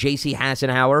 they added J.C.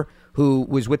 Hassenauer, who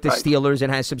was with the Steelers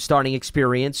and has some starting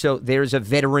experience. So there's a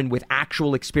veteran with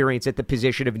actual experience at the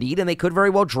position of need, and they could very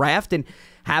well draft and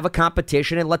have a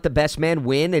competition and let the best man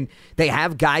win. And they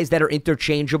have guys that are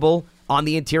interchangeable on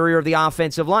the interior of the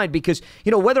offensive line because,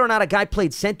 whether or not a guy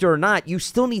played center or not, you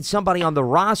still need somebody on the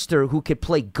roster who could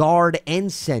play guard and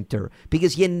center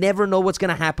because you never know what's going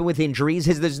to happen with injuries.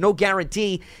 There's no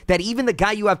guarantee that even the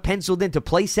guy you have penciled in to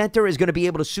play center is going to be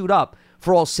able to suit up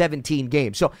for all 17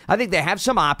 games. So I think they have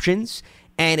some options,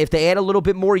 and if they add a little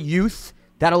bit more youth,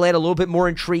 that'll add a little bit more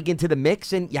intrigue into the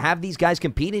mix, and you have these guys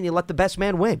compete, and you let the best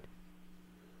man win.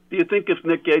 Do you think if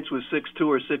Nick Gates was 6'2"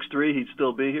 or 6'3", he'd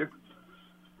still be here?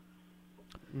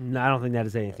 No, I don't think that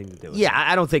has anything to do with it. Yeah,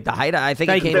 I don't think the height. I think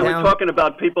it came down. They were talking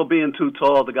about people being too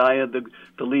tall. The guy,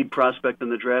 the lead prospect in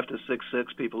the draft is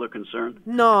 6'6". People are concerned.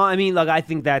 No, I mean, look, I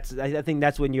think that's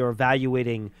when you're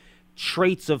evaluating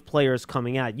traits of players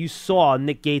coming out. You saw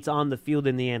Nick Gates on the field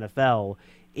in the NFL,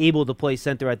 able to play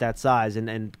center at that size.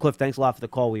 And Cliff, thanks a lot for the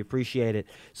call. We appreciate it.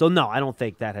 So, no, I don't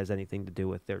think that has anything to do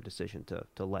with their decision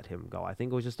to let him go. I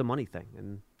think it was just a money thing.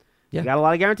 And he got a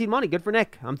lot of guaranteed money. Good for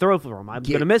Nick. I'm thrilled for him. I'm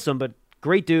going to miss him, but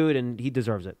great dude, and he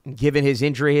deserves it. Given his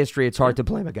injury history, it's hard to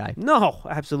blame a guy. No,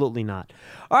 absolutely not.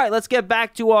 All right, let's get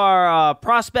back to our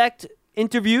prospect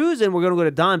interviews, and we're going to go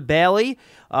to Don Bailey,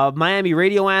 Miami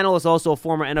radio analyst, also a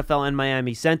former NFL and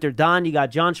Miami center. Don, you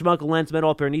got John Schmuck, Lance Meadow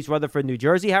up here in East Rutherford, New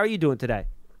Jersey. How are you doing today?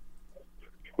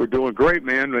 We're doing great,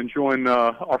 man. Enjoying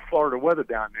our Florida weather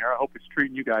down there. I hope it's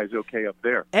treating you guys okay up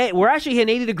there. Hey, we're actually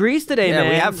hitting 80 degrees today, man.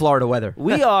 Yeah, we have Florida weather.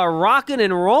 We are rocking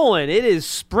and rolling. It is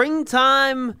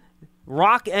springtime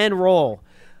rock and roll.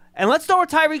 And let's start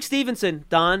with Tyreek Stevenson,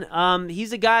 Don.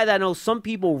 He's a guy that I know some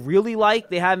people really like.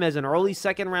 They have him as an early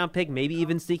second-round pick, maybe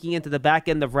even sneaking into the back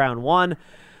end of round one.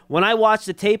 When I watched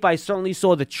the tape, I certainly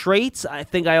saw the traits. I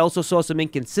think I also saw some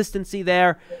inconsistency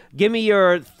there. Give me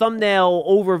your thumbnail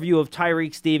overview of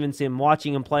Tyreek Stevenson,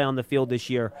 watching him play on the field this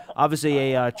year.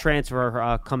 Obviously a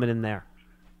transfer coming in there.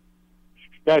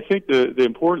 Yeah, I think the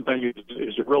important thing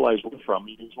is to realize where he's from.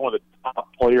 He's one of the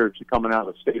top players coming out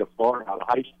of the state of Florida, out of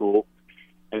high school,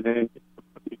 and then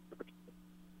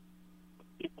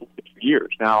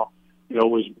years now.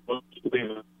 Was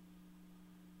mostly.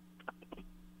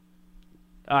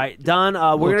 All right, Don,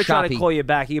 we're going to try to call you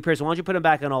back. Pearson, why don't you put him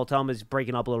back on hold? Tell him he's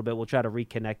breaking up a little bit. We'll try to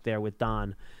reconnect there with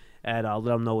Don, and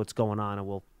let him know what's going on, and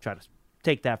we'll try to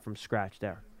take that from scratch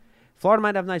there. Florida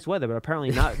might have nice weather, but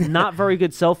apparently not very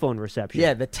good cell phone reception.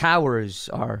 Yeah, the towers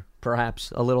are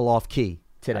perhaps a little off-key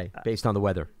today based on the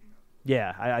weather.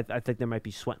 Yeah, I think they might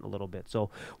be sweating a little bit.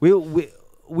 So we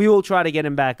will try to get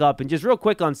him back up. And just real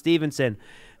quick on Stevenson,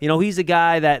 he's a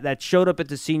guy that showed up at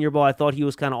the Senior Bowl. I thought he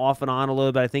was kind of off and on a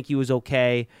little bit. I think he was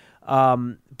okay.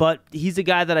 But he's a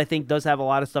guy that I think does have a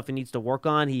lot of stuff he needs to work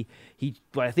on.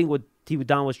 I think what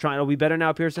Don was trying. Are we better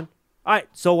now, Pearson? All right,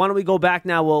 so why don't we go back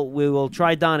now? We will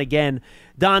try Don again.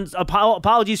 Don,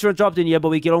 apologies for interrupting you, but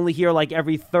we could only hear like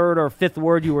every third or fifth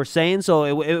word you were saying, so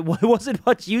it wasn't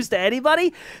much use to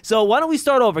anybody. So why don't we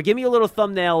start over? Give me a little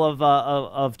thumbnail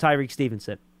of Tyreek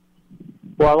Stevenson.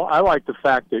 Well, I like the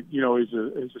fact that he's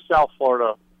a South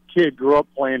Florida kid, grew up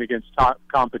playing against top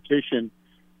competition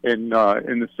in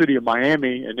the city of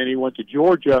Miami, and then he went to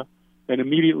Georgia and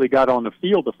immediately got on the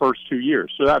field the first 2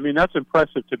 years. So that's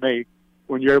impressive to me,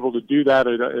 when you're able to do that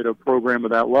at a program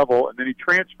of that level. And then he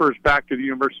transfers back to the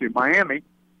University of Miami,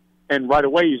 and right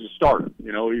away he's a starter.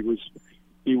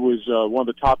 He was one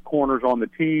of the top corners on the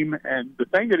team. And the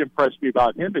thing that impressed me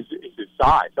about him is his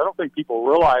size. I don't think people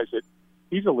realize it.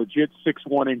 He's a legit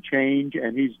 6'1" and change,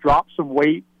 and he's dropped some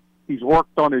weight. He's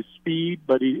worked on his speed,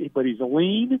 but he's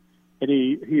lean, and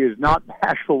he is not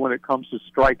bashful when it comes to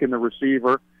striking the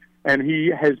receiver. And he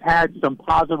has had some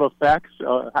positive effects,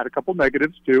 had a couple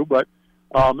negatives too, but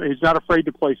he's not afraid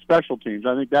to play special teams.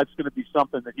 I think that's going to be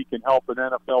something that he can help an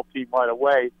NFL team right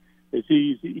away. Is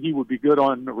he would be good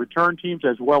on return teams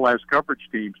as well as coverage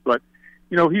teams. But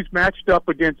he's matched up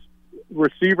against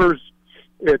receivers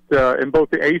in both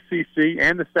the ACC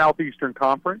and the Southeastern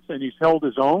Conference, and he's held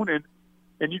his own.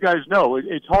 And you guys know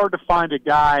it's hard to find a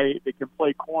guy that can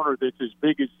play corner that's as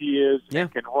big as he is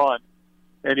and can run.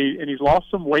 And he's lost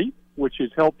some weight, which has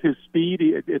helped his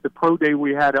speed. At the pro day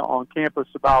we had on campus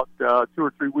about 2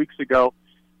 or 3 weeks ago,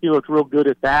 he looked real good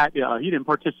at that. He didn't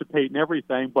participate in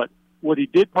everything, but what he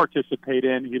did participate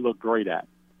in, he looked great at.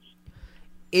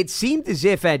 It seemed as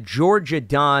if at Georgia,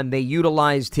 Don, they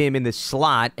utilized him in the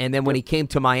slot, and then when he came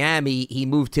to Miami, he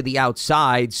moved to the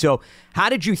outside. So how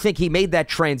did you think he made that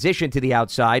transition to the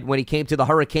outside when he came to the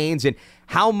Hurricanes, and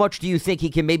how much do you think he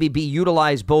can maybe be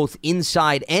utilized both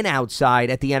inside and outside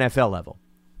at the NFL level?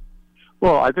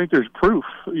 Well, I think there's proof,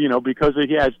 because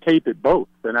he has tape at both.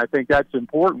 And I think that's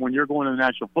important when you're going to the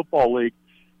National Football League.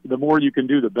 The more you can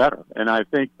do, the better. And I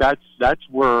think that's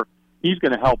where he's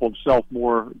going to help himself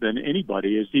more than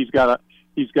anybody. Is he's got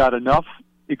enough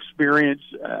experience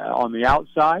on the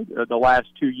outside the last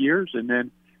 2 years, and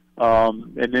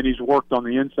then he's worked on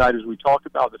the inside, as we talked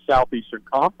about, the Southeastern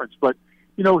Conference. But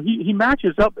he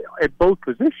matches up at both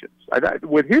positions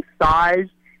with his size.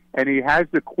 And he has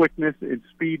the quickness and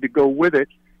speed to go with it.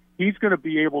 He's going to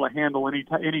be able to handle any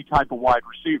type of wide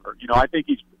receiver. I think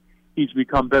he's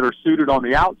become better suited on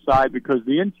the outside because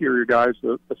the interior guys,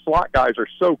 the slot guys, are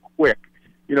so quick.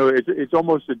 It's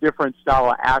almost a different style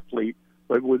of athlete.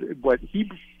 But he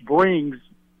brings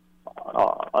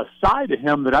a side to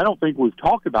him that I don't think we've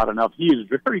talked about enough. He is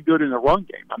very good in the run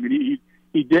game. I mean,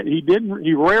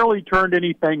 he rarely turned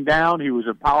anything down. He was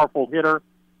a powerful hitter.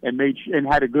 And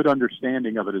had a good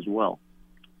understanding of it as well.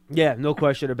 Yeah, no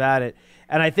question about it.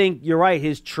 And I think you're right.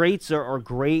 His traits are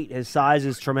great. His size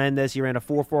is tremendous. He ran a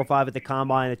 4.45 at the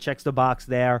combine. It checks the box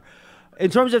there. In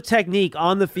terms of technique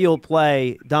on the field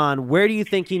play, Don, where do you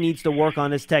think he needs to work on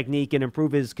his technique and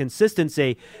improve his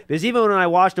consistency? Because even when I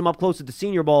watched him up close at the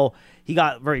Senior Bowl, he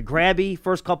got very grabby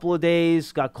first couple of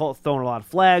days, got thrown a lot of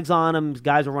flags on him.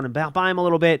 Guys were running by him a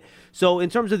little bit. So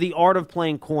in terms of the art of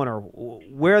playing corner,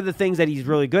 where are the things that he's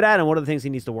really good at and what are the things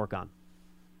he needs to work on?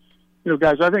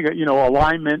 Guys, I think,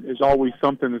 alignment is always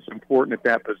something that's important at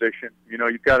that position.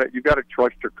 You've got to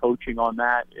trust your coaching on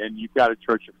that, and you've got to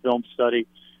trust your film study.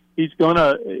 He's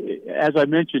gonna, as I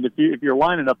mentioned, if you're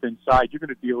lining up inside, you're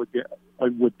going to deal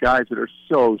with guys that are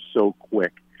so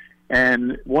quick.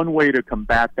 And one way to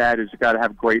combat that is you got to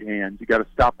have great hands. You got to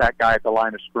stop that guy at the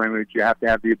line of scrimmage. You have to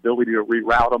have the ability to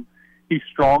reroute him. He's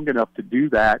strong enough to do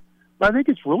that. But I think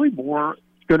it's really more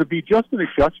going to be just an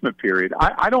adjustment period.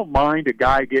 I don't mind a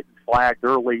guy getting flagged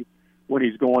early when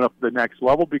he's going up to the next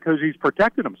level because he's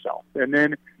protecting himself. And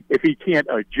then if he can't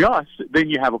adjust, then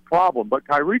you have a problem. But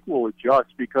Tyreek will adjust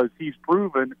because he's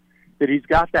proven that he's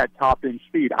got that top-end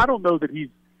speed. I don't know that he's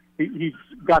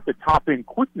got the top-end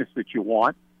quickness that you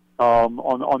want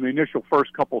on the initial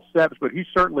first couple steps, but he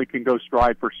certainly can go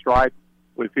stride for stride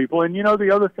with people. And,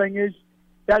 the other thing is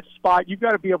that spot, you've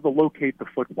got to be able to locate the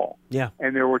football. Yeah.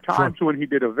 And there were times when he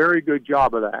did a very good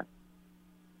job of that.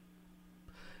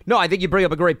 No, I think you bring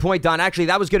up a great point, Don. Actually,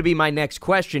 that was going to be my next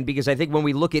question because I think when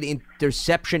we look at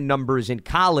interception numbers in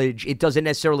college, it doesn't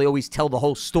necessarily always tell the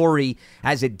whole story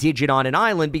as a digit on an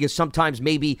island because sometimes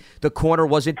maybe the corner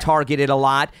wasn't targeted a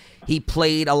lot. He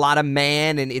played a lot of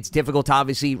man, and it's difficult to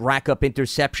obviously rack up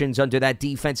interceptions under that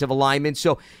defensive alignment.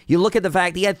 So you look at the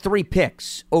fact he had 3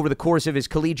 picks over the course of his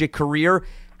collegiate career.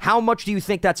 How much do you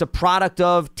think that's a product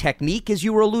of technique, as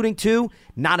you were alluding to,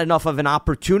 not enough of an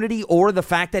opportunity, or the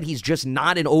fact that he's just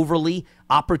not an overly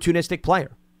opportunistic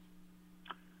player?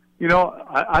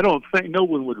 I don't think no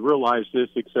one would realize this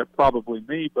except probably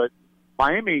me, but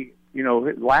Miami,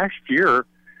 last year,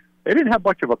 they didn't have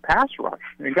much of a pass rush.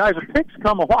 And, guys, the picks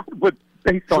come a lot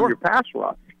based on your pass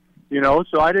rush.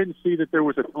 So I didn't see that there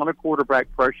was a ton of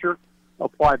quarterback pressure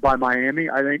applied by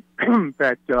Miami. I think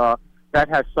that that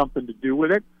has something to do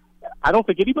with it. I don't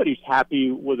think anybody's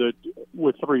happy with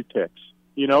 3 picks.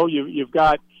 We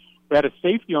had a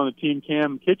safety on the team,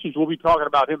 Cam Kitchens. We'll be talking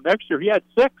about him next year. He had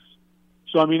 6.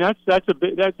 So I mean that's a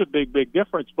big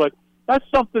difference. But that's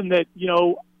something that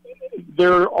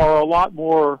there are a lot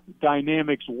more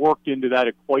dynamics worked into that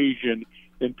equation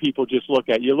than people just look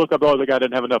at. You look up, the guy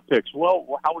didn't have enough picks.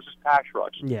 Well, how was his pass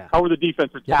rush? Yeah. How were the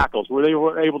defensive tackles? Were they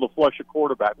able to flush a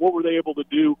quarterback? What were they able to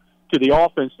do to the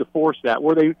offense to force that?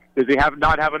 Did they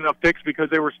not have enough picks because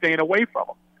they were staying away from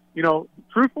them?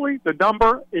 Truthfully, the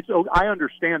number, I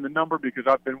understand the number because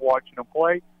I've been watching them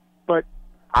play, but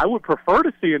I would prefer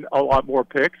to see a lot more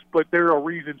picks, but there are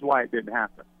reasons why it didn't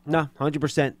happen. No,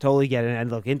 100%, totally get it.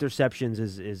 And look, interceptions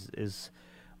is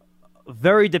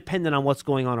very dependent on what's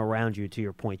going on around you, to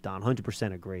your point, Don.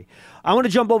 100% agree. I want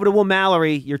to jump over to Will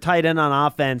Mallory, your tight end on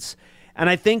offense. And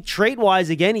I think trait-wise,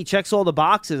 again, he checks all the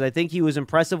boxes. I think he was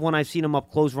impressive when I've seen him up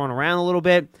close, run around a little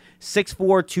bit.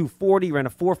 6'4", 240, ran a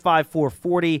 4.5,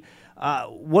 440.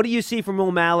 What do you see from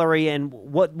Will Mallory, and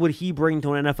what would he bring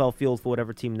to an NFL field for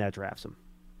whatever team that drafts him?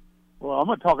 Well, I'm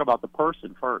going to talk about the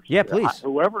person first. Yeah, please.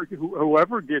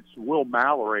 Whoever gets Will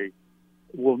Mallory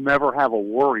will never have a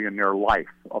worry in their life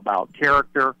about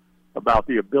character, about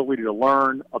the ability to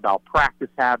learn, about practice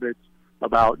habits,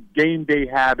 about game day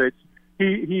habits.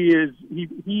 He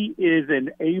is an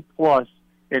A+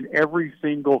 in every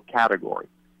single category.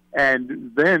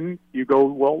 And then you go,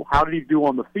 well, how did he do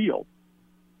on the field?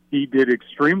 He did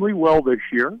extremely well this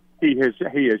year. He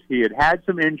had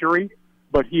some injury,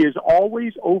 but he has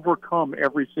always overcome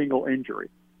every single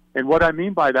injury. And what I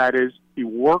mean by that is he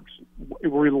works, a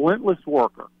relentless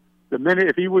worker. The minute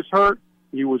if he was hurt,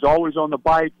 he was always on the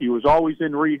bike. He was always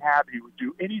in rehab. He would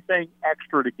do anything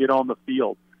extra to get on the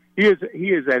field. He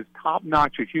is as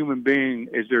top-notch a human being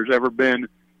as there's ever been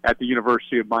at the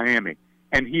University of Miami.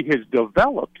 And he has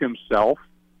developed himself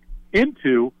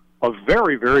into a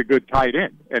very, very good tight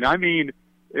end. And I mean,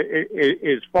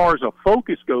 as far as a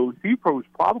focus goes, he was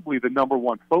probably the number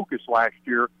 1 focus last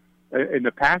year in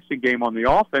the passing game on the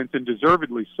offense, and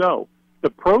deservedly so. The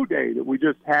pro day that we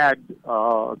just had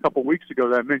a couple weeks ago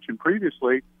that I mentioned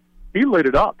previously, he lit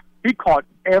it up. He caught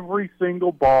every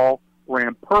single ball,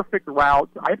 ran perfect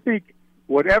routes. I think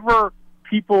whatever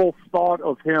people thought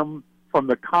of him from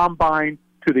the combine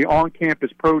to the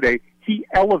on-campus pro day, he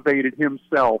elevated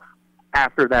himself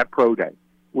after that pro day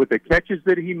with the catches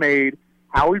that he made,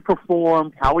 how he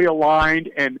performed, how he aligned,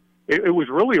 and it was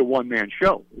really a one-man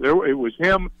show. It was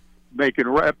him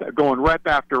going rep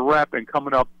after rep and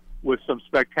coming up with some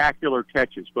spectacular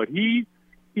catches. But he,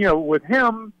 with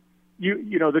him,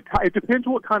 it depends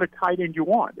what kind of tight end you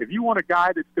want. If you want a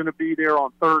guy that's going to be there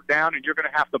on third down and you're going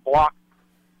to have to block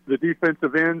the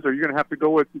defensive ends, or you're going to have to go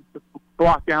with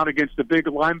block down against the big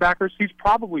linebackers, he's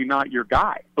probably not your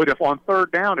guy. But if on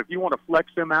third down, if you want to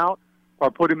flex him out or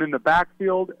put him in the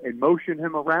backfield and motion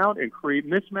him around and create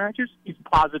mismatches, he's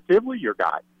positively your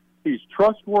guy. He's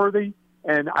trustworthy,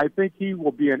 and I think he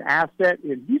will be an asset.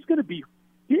 And he's going to be.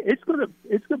 It's going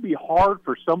to be hard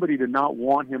for somebody to not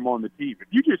want him on the team. If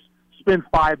you just spend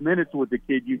 5 minutes with the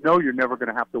kid, you know you're never going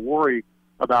to have to worry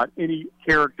about any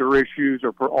character issues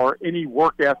or any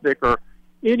work ethic or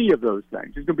any of those things.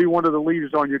 He's going to be one of the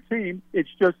leaders on your team. It's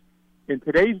just in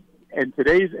today's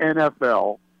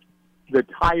NFL, the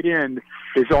tight end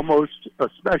is almost a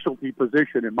specialty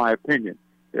position, in my opinion.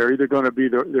 They're either going to be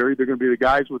the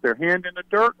guys with their hand in the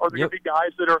dirt, or they're going to be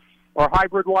guys that are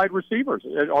hybrid wide receivers,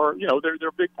 or they're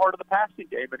a big part of the passing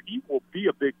game, and he will be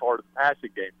a big part of the passing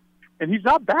game. And he's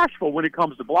not bashful when it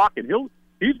comes to blocking.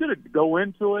 He's going to go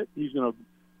into it. He's going to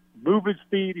move his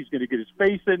feet. He's going to get his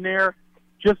face in there.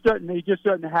 He just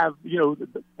doesn't have the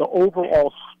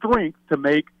overall strength to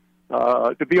make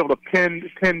to be able to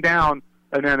pin down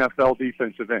an NFL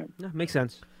defensive end. Yeah, makes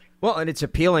sense. Well, and it's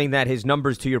appealing that his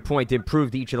numbers, to your point,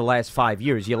 improved each of the last 5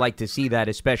 years. You like to see that,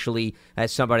 especially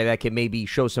as somebody that can maybe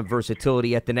show some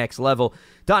versatility at the next level.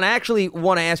 Don, I actually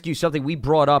want to ask you something we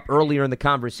brought up earlier in the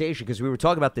conversation, because we were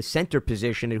talking about the center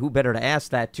position, and who better to ask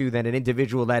that to than an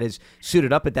individual that is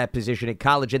suited up at that position in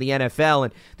college and the NFL,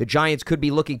 and the Giants could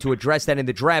be looking to address that in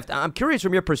the draft. I'm curious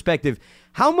from your perspective,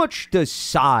 how much does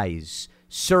size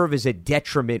serve as a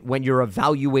detriment when you're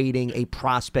evaluating a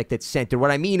prospect at center?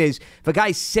 What I mean is, if a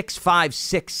guy's 6'5",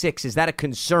 6'6", is that a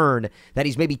concern that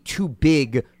he's maybe too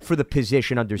big for the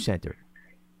position under center?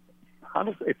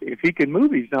 If he can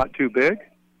move, he's not too big.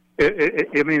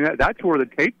 I mean, that's where the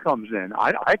tape comes in.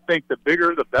 I think the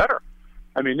bigger, the better.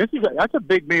 I mean, that's a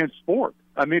big man sport.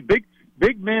 I mean,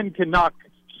 big men can knock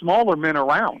smaller men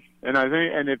around.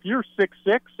 And if you're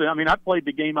 6'6", I mean, I played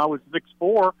the game. I was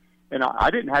 6'4". And I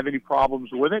didn't have any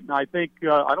problems with it. And I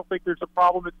don't think there's a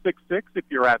problem at 6'6" if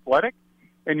you're athletic.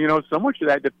 And, so much of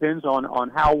that depends on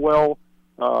how well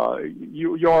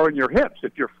you are in your hips.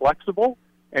 If you're flexible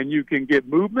and you can get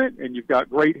movement and you've got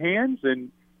great hands,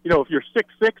 and, if you're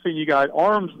 6'6" and you got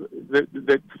arms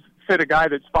that fit a guy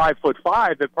that's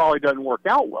 5'5", that probably doesn't work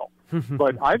out well.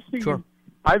 But I've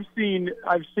seen,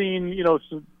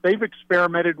 so they've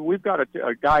experimented. We've got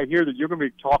a guy here that you're going to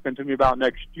be talking to me about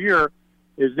next year.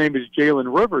 His name is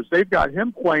Jalen Rivers. They've got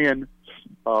him playing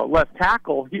left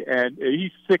tackle, and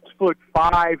he's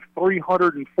 6'5",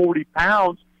 340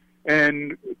 pounds.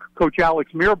 And Coach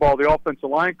Alex Mirabal, the offensive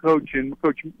line coach, and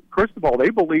Coach Cristobal, they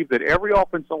believe that every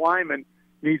offensive lineman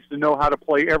needs to know how to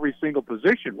play every single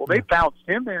position. Well, they bounced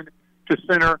him in to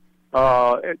center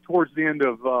towards the end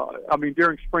of,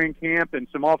 during spring camp and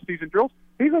some off-season drills.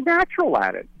 He's a natural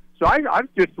at it. So I've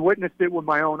just witnessed it with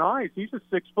my own eyes. He's a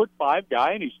 6'5"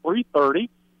 guy, and he's 330,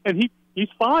 and he's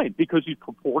fine because he's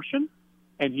proportioned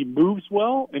and he moves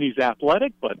well and he's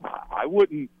athletic. But I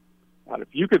wouldn't. If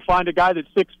you could find a guy that's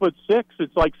 6'6",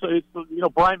 it's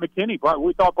Brian McKinney.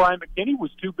 We thought Brian McKinney was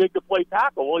too big to play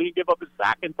tackle. Well, he gave up his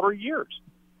sack in 3 years.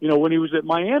 When he was at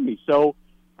Miami. So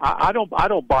I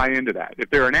don't buy into that.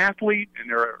 If they're an athlete and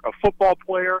they're a football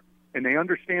player and they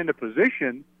understand the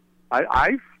position,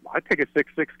 I take a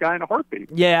 6'6" guy in a heartbeat.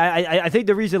 Yeah, I think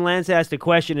the reason Lance asked the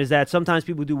question is that sometimes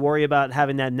people do worry about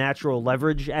having that natural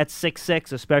leverage at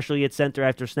 6'6", especially at center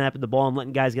after snapping the ball and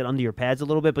letting guys get under your pads a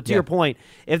little bit. But to your point,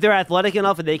 if they're athletic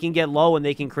enough and they can get low and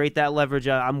they can create that leverage,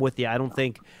 I'm with you. I don't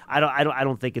think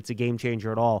it's a game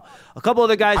changer at all. A couple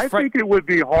other guys. I think it would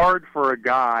be hard for a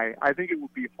guy.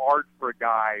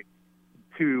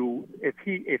 To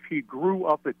if he grew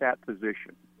up at that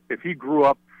position, if he grew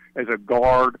up as a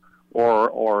guard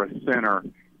or a center,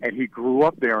 and he grew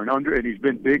up there and he's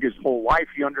been big his whole life,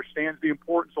 he understands the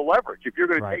importance of leverage. If you're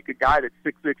going to take a guy that's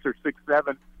 6'6" or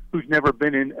 6'7", who's never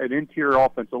been in an interior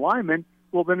offensive lineman,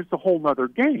 well, then it's a whole nother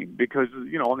game because,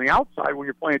 on the outside, when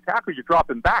you're playing tackle, you're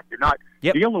dropping back. You're not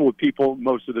dealing with people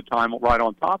most of the time right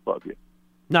on top of you.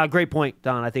 No, great point,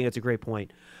 Don. I think that's a great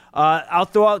point. I'll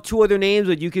throw out two other names,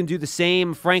 but you can do the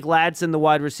same. Frank Ladson, the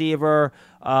wide receiver,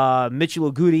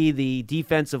 Mitchell Agudi, the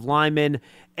defensive lineman.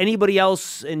 Anybody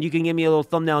else, and you can give me a little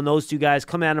thumbnail on those two guys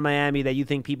coming out of Miami that you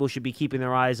think people should be keeping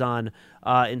their eyes on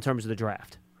in terms of the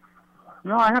draft?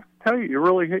 No, I have to tell you,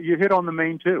 you hit on the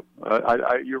main two.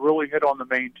 You really hit on the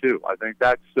main two. I think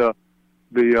that's the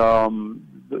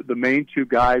main two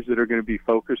guys that are going to be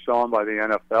focused on by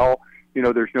the NFL.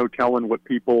 There's no telling what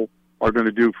people are going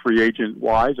to do free agent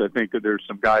wise. I think that there's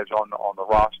some guys on the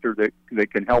roster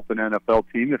that can help an NFL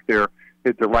team if they're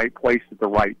at the right place at the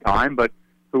right time. But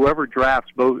whoever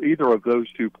drafts either of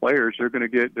those two players, they're going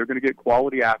to get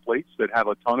quality athletes that have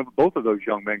both of those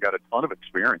young men got a ton of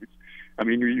experience. I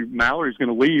mean, Mallory's going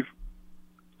to leave.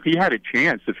 He had a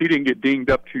chance. If he didn't get dinged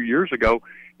up 2 years ago,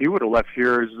 he would have left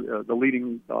here as the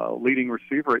leading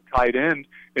receiver at tight end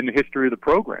in the history of the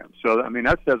program. So, I mean,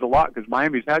 that says a lot because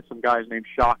Miami's had some guys named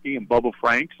Shockey and Bubba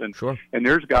Franks, and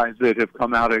there's guys that have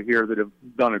come out of here that have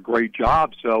done a great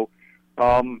job. So,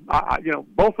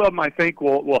 both of them I think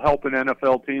will help an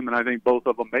NFL team, and I think both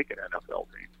of them make an NFL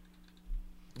team.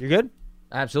 You're good?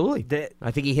 Absolutely. I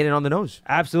think he hit it on the nose.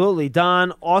 Absolutely.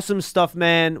 Don, awesome stuff,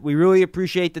 man. We really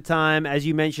appreciate the time. As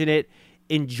you mentioned it,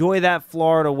 enjoy that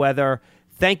Florida weather.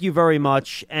 Thank you very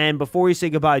much. And before we say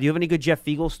goodbye, do you have any good Jeff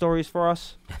Fiegels stories for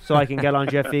us so I can get on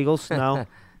Jeff Fiegels? No?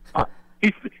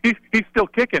 He's still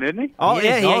kicking, isn't he? Oh,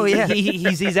 yeah.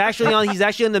 He's actually on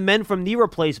the Men from Knee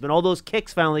Replacement. All those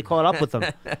kicks finally caught up with him.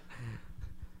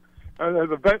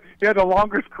 He had the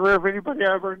longest career of anybody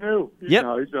I ever knew. He's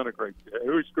done a great. It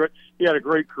was great. He had a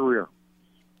great career.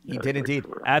 He did indeed.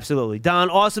 Absolutely.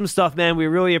 Don, awesome stuff, man. We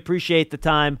really appreciate the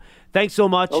time. Thanks so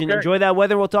much, and enjoy that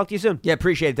weather. We'll talk to you soon. Yeah,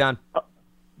 appreciate it, Don.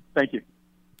 Thank you.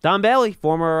 Don Bailey,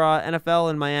 former NFL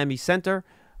and Miami center,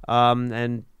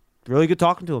 and really good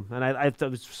talking to him. And I thought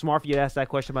it was smart for you to ask that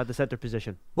question about the center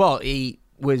position. Well, he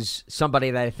was somebody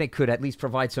that I think could at least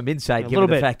provide some insight, given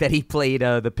the fact that he played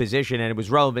the position and it was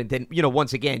relevant. And,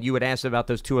 once again, you had asked about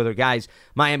those two other guys.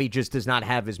 Miami just does not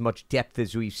have as much depth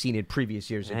as we've seen in previous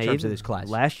years in terms of this class.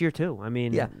 Last year, too. I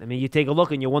mean, you take a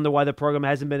look and you wonder why the program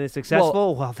hasn't been as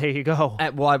successful. Well, there you go. I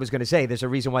was going to say, there's a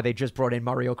reason why they just brought in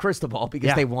Mario Cristobal,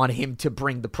 because they want him to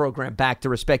bring the program back to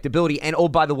respectability. And, oh,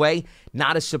 by the way,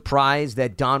 not a surprise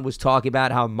that Don was talking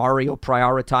about how Mario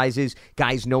prioritizes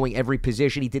guys knowing every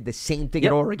position. He did the same thing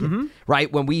at Oregon, right?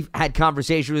 When we had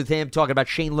conversations with him talking about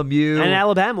Shane Lemieux. And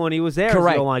Alabama when he was there as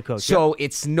the O-line coach. So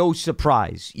it's no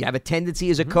surprise. You have a tendency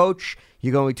as a coach,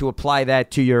 you're going to apply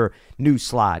that to your new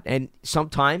slot. And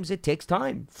sometimes it takes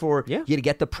time for you to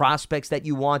get the prospects that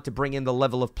you want to bring in the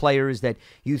level of players that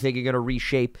you think are going to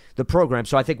reshape the program.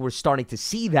 So I think we're starting to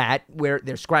see that where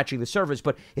they're scratching the surface,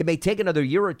 but it may take another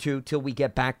year or two till we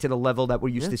get back to the level that we're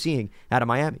used to seeing out of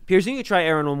Miami. Pierce, you can try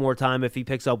Aaron one more time. If he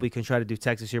picks up, we can try to do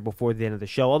Texas here before the end of the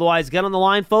show. Otherwise, get on the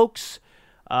line, folks.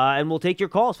 And we'll take your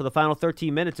calls for the final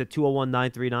 13 minutes at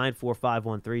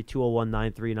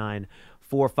 201-939-4513,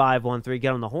 201-939-4513.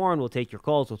 Get on the horn. We'll take your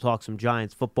calls. We'll talk some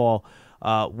Giants football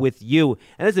with you.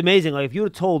 And it's amazing. Like, if you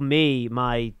would have told me,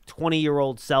 my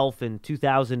 20-year-old self in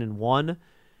 2001,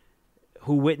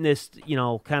 who witnessed,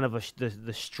 kind of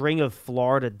the string of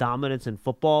Florida dominance in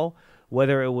football,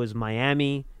 whether it was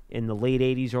Miami in the late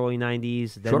 80s, early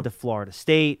 90s, then to Florida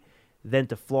State, then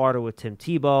to Florida with Tim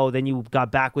Tebow. Then you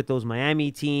got back with those Miami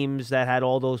teams that had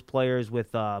all those players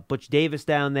with Butch Davis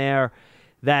down there,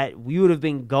 that we would have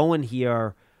been going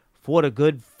here for a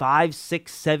good 5,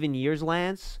 6, 7 years,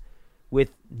 Lance,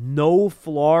 with no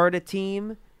Florida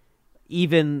team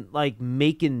even,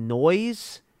 making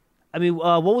noise. I mean,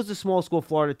 what was the small school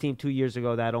Florida team 2 years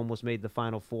ago that almost made the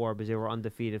Final Four because they were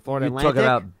undefeated? Florida Atlantic? Talking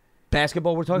about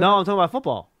basketball we're talking about? No, I'm talking about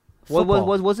football.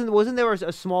 Wasn't there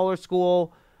a smaller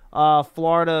school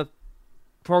Florida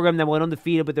program that went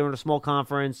undefeated, but they were in a small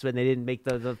conference and they didn't make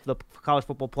the college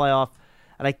football playoff?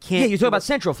 And I can't. Yeah, you're talking about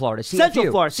Central Florida. CFU.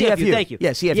 Central Florida. CFU. Thank you. Yeah,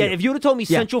 CFU. Yeah, if you would have told me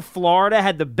Central Florida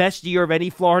had the best year of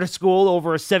any Florida school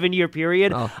over a 7-year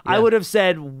period, I would have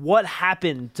said, what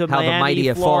happened to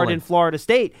Miami, Florida, and Florida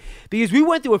State? Because we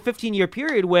went through a 15-year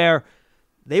period where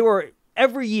they were,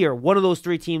 every year, one of those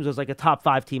three teams was like a top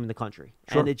 5 team in the country.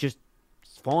 And it just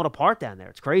falling apart down there.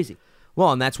 It's crazy.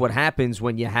 Well, and that's what happens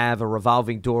when you have a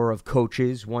revolving door of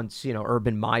coaches. Once,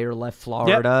 Urban Meyer left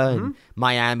Florida, and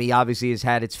Miami obviously has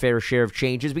had its fair share of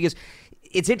changes. Because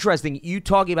it's interesting, you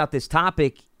talking about this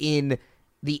topic in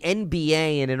the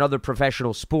NBA and in other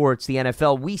professional sports, the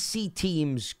NFL, we see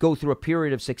teams go through a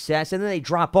period of success and then they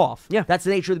drop off. Yeah. That's the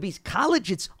nature of the beast. College,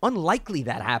 it's unlikely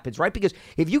that happens, right? Because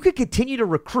if you could continue to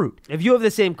recruit. If you have the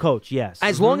same coach, yes.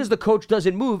 As long as the coach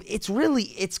doesn't move, it's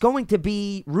going to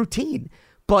be routine.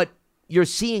 But you're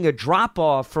seeing a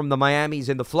drop-off from the Miamis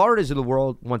and the Floridas of the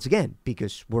world, once again,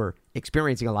 because we're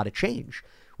experiencing a lot of change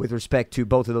with respect to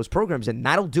both of those programs, and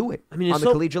that'll do it on the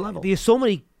collegiate level. There's so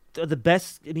many of the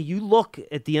best. I mean, you look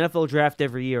at the NFL draft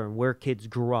every year and where kids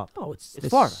grew up. Oh, it's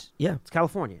Florida. Yeah. It's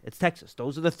California. It's Texas.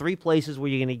 Those are the 3 places where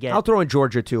you're going to get. I'll throw in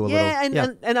Georgia, too, a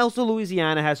little. And also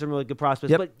Louisiana has some really good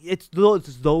prospects. But it's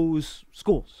those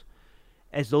schools,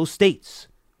 as those states,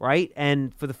 right?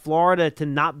 And for the Florida to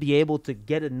not be able to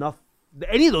get enough,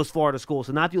 any of those Florida schools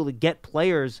to not be able to get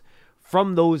players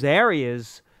from those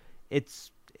areas,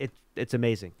 it's it's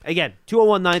amazing. Again,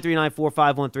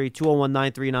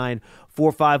 201-939-4513,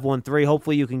 201-939-4513.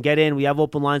 Hopefully you can get in. We have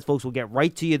open lines, folks. We'll get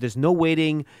right to you. There's no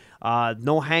waiting,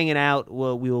 no hanging out.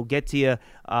 We will get to you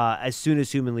as soon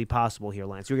as humanly possible here,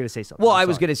 Lance. You were going to say something. Well, I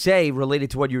was going to say,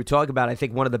 related to what you were talking about, I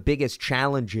think one of the biggest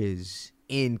challenges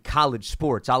in college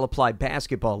sports, I'll apply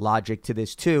basketball logic to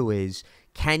this too, is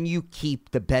can you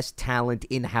keep the best talent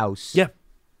in-house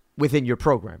within your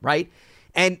program, right?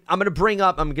 And I'm going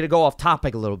to go off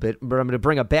topic a little bit, but I'm going to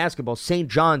bring up basketball. St.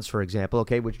 John's, for example,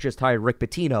 okay, which just hired Rick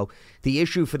Pitino. The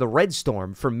issue for the Red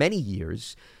Storm for many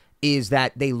years is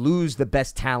that they lose the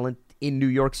best talent in New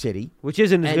York City. Which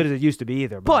isn't as good as it used to be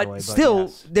either, by the way. But still,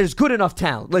 yes. There's good enough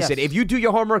talent. Listen, if you do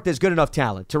your homework, there's good enough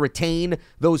talent to retain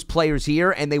those players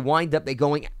here, and they wind up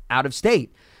going out of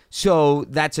state. So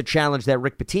that's a challenge that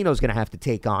Rick Pitino is going to have to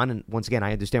take on. And once again,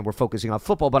 I understand we're focusing on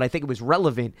football, but I think it was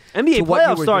relevant NBA to what you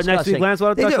playoffs were start next discussing. week. Lance,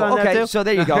 want to touch on that too? So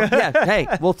there you go. Yeah, hey,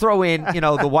 we'll throw in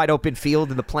the wide open field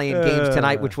and the playing games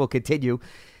tonight, which will continue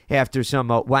after some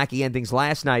wacky endings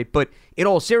last night. But in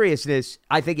all seriousness,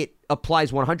 I think it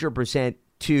applies 100%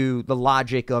 to the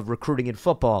logic of recruiting in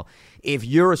football. If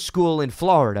you're a school in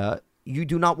Florida, you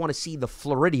do not want to see the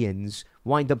Floridians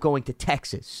wind up going to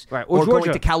Texas or Georgia.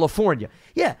 going to California.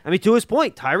 Yeah. I mean, to his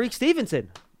point, Tyreek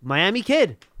Stevenson, Miami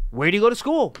kid. Where do you go to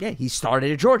school? Yeah, he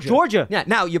started at Georgia. Georgia. Yeah,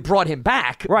 now you brought him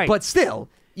back, right? But still,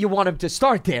 you want him to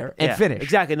start there and finish.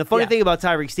 Exactly. And the funny thing about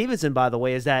Tyreek Stevenson, by the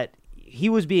way, is that he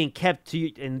was being kept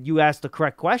to, and you asked the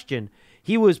correct question,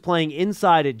 he was playing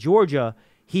inside at Georgia.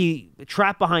 He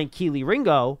trapped behind Keely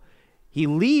Ringo. He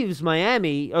leaves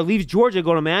Georgia,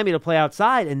 go to Miami to play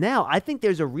outside, and now I think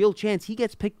there's a real chance he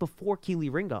gets picked before Keely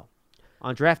Ringo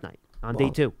on draft night, on day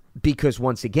 2. Because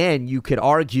once again, you could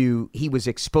argue he was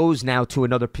exposed now to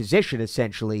another position,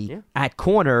 essentially, at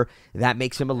corner. That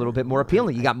makes him a little bit more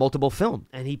appealing. You got multiple film.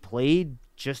 And he played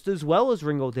just as well as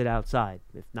Ringo did outside.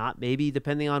 If not, maybe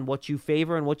depending on what you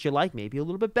favor and what you like, maybe a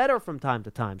little bit better from time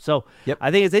to time. So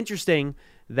I think it's interesting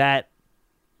that,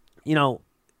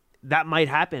 that might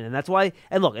happen, and that's why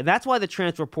the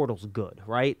transfer portal's good,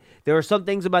 right? There are some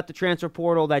things about the transfer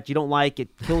portal that you don't like.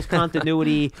 It kills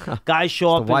continuity. Guys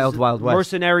show up as wild west.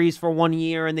 Mercenaries for 1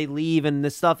 year and they leave, and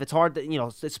this stuff. It's hard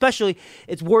to, especially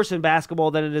it's worse in basketball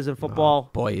than it is in football.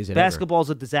 Oh, boy, is it basketball's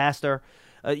a disaster.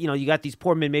 You got these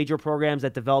poor mid-major programs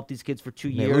that develop these kids for 2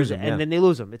 years, then they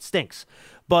lose them. It stinks,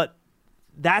 but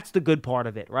that's the good part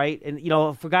of it, right? And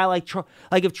for a guy like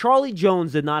if Charlie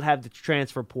Jones did not have the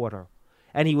transfer portal,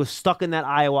 and he was stuck in that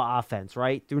Iowa offense,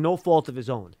 right, through no fault of his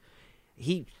own.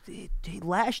 He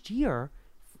last year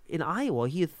in Iowa,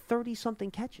 he had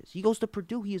 30-something catches. He goes to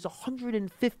Purdue, he is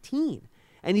 115,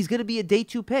 and he's going to be a day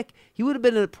 2 pick. He would have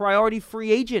been a priority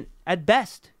free agent at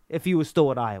best if he was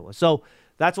still at Iowa. So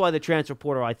that's why the transfer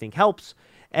portal, I think, helps.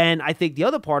 And I think the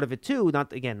other part of it, too, not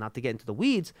to get into the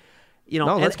weeds.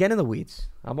 Let's get in the weeds.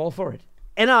 I'm all for it.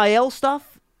 NIL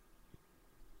stuff,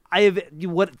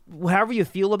 however you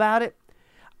feel about it,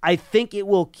 I think it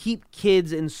will keep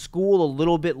kids in school a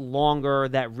little bit longer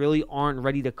that really aren't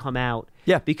ready to come out.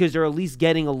 Yeah. Because they're at least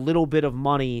getting a little bit of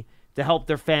money to help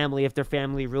their family if their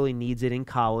family really needs it in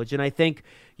college. And I think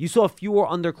you saw fewer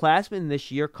underclassmen this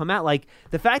year come out. Like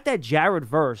the fact that Jared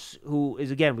Verse, who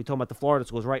is, again, we talk about the Florida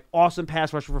schools, right? Awesome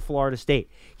pass rusher for Florida State.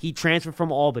 He transferred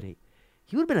from Albany.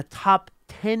 He would have been a top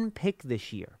 10 pick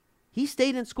this year. He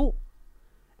stayed in school.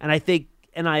 And I think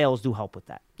NILs do help with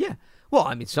that. Yeah. Well,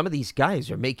 I mean, some of these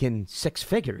guys are making 6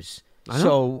 figures.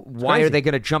 So why crazy. are they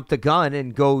going to jump the gun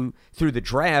and go through the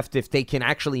draft if they can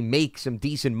actually make some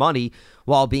decent money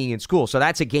while being in school? So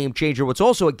that's a game changer. What's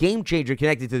also a game changer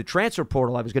connected to the transfer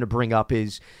portal I was going to bring up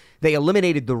is they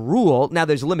eliminated the rule. Now,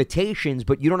 there's limitations,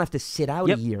 but you don't have to sit out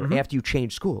a year after you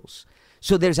change schools.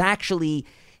 So there's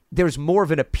more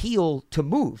of an appeal to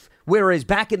move. Whereas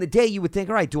back in the day, you would think,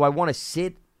 all right, do I want to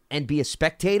sit and be a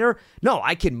spectator? No,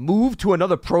 I can move to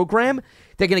another program.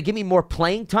 They're going to give me more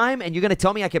playing time, and you're going to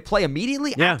tell me I can play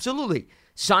immediately? Yeah. Absolutely.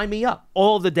 Sign me up.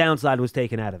 All the downside was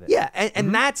taken out of it. Yeah,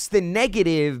 and that's the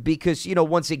negative because,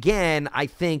 once again, I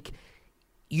think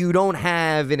you don't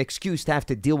have an excuse to have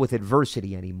to deal with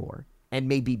adversity anymore and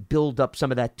maybe build up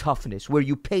some of that toughness where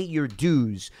you pay your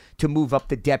dues to move up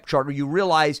the depth chart or you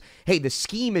realize, hey, the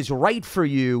scheme is right for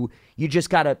you. You just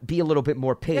got to be a little bit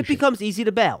more patient. It becomes easy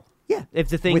to bail. Yeah. If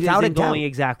the thing Without isn't a doubt. going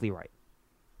exactly right.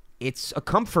 It's a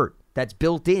comfort that's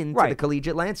built into the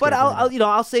collegiate landscape. But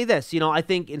I'll say this. I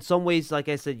think in some ways, like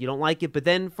I said, you don't like it. But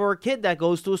then for a kid that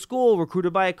goes to a school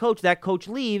recruited by a coach, that coach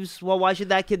leaves. Well, why should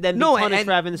that kid then be punished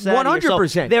for having the Saturday? 100%.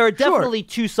 So there are definitely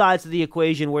two sides to the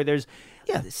equation where there's.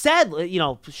 Sadly,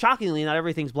 shockingly, not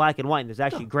everything's black and white, and there's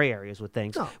actually gray areas with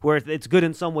things where it's good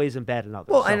in some ways and bad in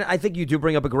others. Well, and I think you do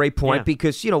bring up a great point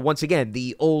because, once again,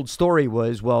 the old story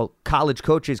was, college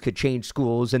coaches could change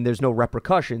schools and there's no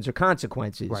repercussions or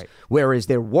consequences, whereas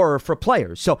there were for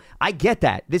players. So I get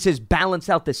that. This has balanced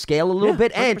out the scale a little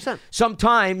bit. 100%. And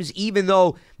sometimes, even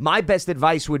though my best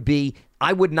advice would be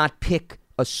I would not pick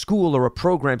a school or a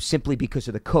program simply because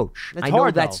of the coach. It's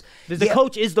hard, because the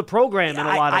coach is the program in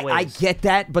a lot of ways. I get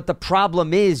that, but the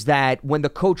problem is that when the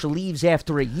coach leaves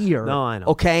after a year,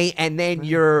 okay, and then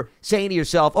you're saying to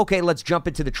yourself, okay, let's jump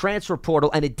into the transfer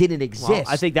portal, and it didn't exist. Well,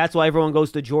 I think that's why everyone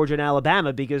goes to Georgia and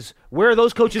Alabama, because where are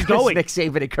those coaches going? Nick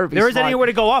Saban and Kirby There isn't anywhere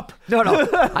to go up. No,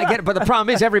 I get it, but the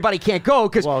problem is everybody can't go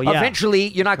because eventually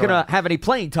you're not going to have any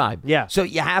playing time. Yeah. So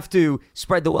you have to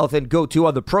spread the wealth and go to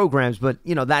other programs, but,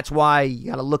 that's why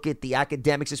you got to look at the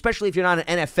academics, especially if you're not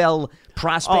an NFL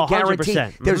prospect guarantee.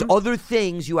 There's other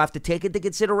things you have to take into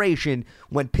consideration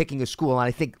when picking a school, and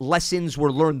I think lessons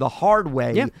were learned the hard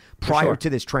way prior to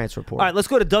this transfer portal. All right, let's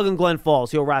go to Doug in Glen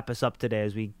Falls. He'll wrap us up today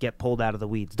as we get pulled out of the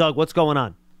weeds. Doug, what's going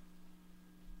on?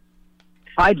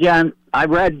 Hi, John. I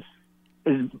read,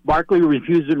 is Barkley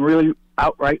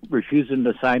outright refusing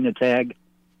to sign the tag?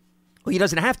 Well, he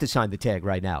doesn't have to sign the tag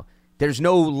right now. There's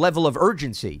no level of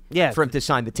urgency for him to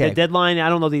sign the tag. The deadline, I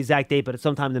don't know the exact date, but it's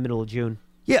sometime in the middle of June.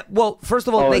 Yeah, well, first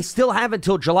of all, they still have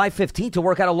until July 15th to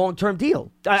work out a long-term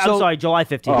deal. I'm sorry, July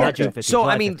 15th, not June 15th. So,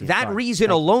 July I mean, 15th, that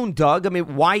reason alone, Doug,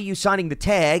 why are you signing the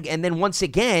tag? And then once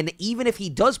again, even if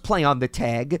he does play on the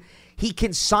tag, he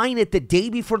can sign it the day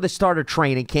before the start of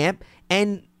training camp,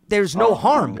 and there's no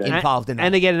harm involved in that.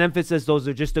 And again, an emphasis, those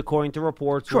are just according to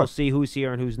reports. We'll see who's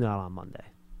here and who's not on Monday.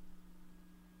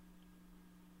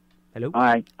 Hello? All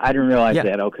right. I didn't realize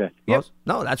that. Okay. Yep.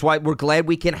 No, that's why we're glad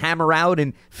we can hammer out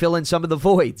and fill in some of the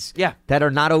voids that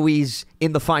are not always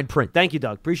in the fine print. Thank you,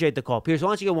 Doug. Appreciate the call. Pierce, why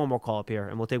don't you get one more call up here,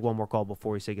 and we'll take one more call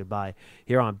before we say goodbye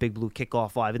here on Big Blue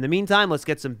Kickoff Live. In the meantime, let's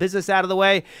get some business out of the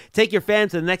way. Take your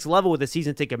fans to the next level with a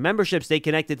season ticket membership. Stay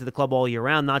connected to the club all year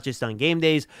round, not just on game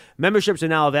days. Memberships are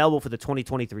now available for the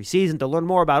 2023 season. To learn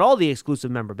more about all the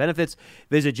exclusive member benefits,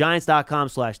 visit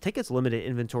Giants.com/tickets. Limited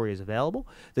inventory is available.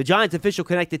 The Giants' official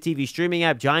connected TV streaming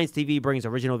app, Giants TV, brings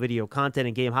original video content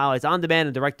and game highlights on demand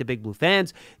and direct to Big Blue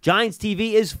fans. Giants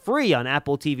TV is free on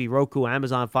Apple TV, Roku,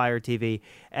 Amazon Fire TV,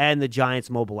 and the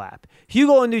Giants mobile app.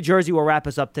 Hugo in New Jersey will wrap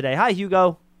us up today. Hi,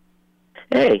 Hugo.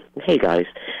 Hey guys.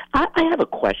 I have a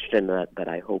question that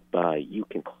I hope you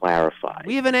can clarify.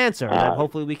 We have an answer that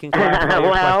hopefully we can clarify.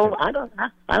 Well, I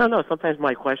don't know. Sometimes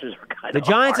my questions are kind of The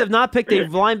Giants hard. have not picked a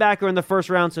linebacker in the first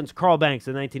round since Carl Banks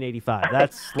in 1985.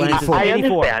 That's Lance's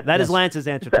 84. That is Lance's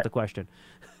answer to the question.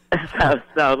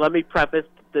 So let me preface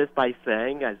this by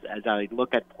saying, as I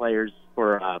look at players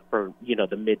for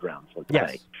the mid rounds, let's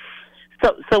say.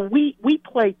 So we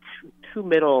play two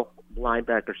middle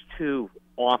linebackers, two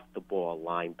off the ball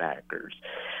linebackers,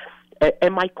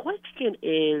 and my question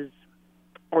is,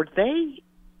 are they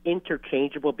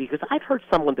interchangeable? Because I've heard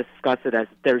someone discuss it as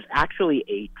there's actually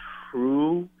a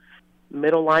true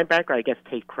middle linebacker. I guess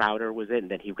Tate Crowder was it, and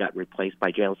then he got replaced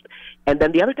by Jalen. And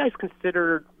then the other guy's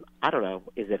considered, I don't know,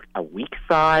 is it a weak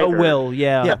side? A will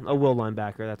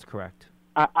linebacker. That's correct.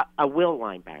 A will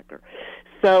linebacker.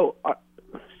 So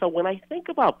when I think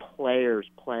about players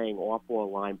playing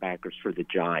off-ball linebackers for the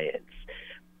Giants,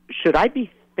 should I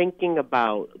be thinking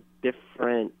about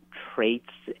different traits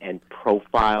and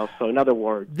profiles? So in other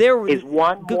words, is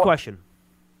one good question.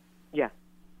 Yeah.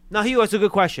 No, Hugo, it's a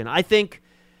good question. I think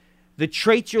the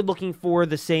traits you're looking for are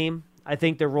the same. I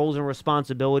think their roles and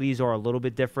responsibilities are a little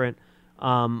bit different.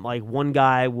 Like one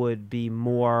guy would be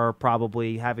more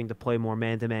probably having to play more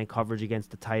man-to-man coverage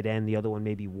against the tight end. The other one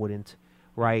maybe wouldn't,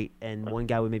 right? And one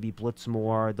guy would maybe blitz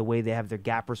more. The way they have their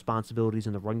gap responsibilities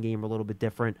in the run game are a little bit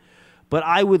different. But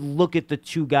I would look at the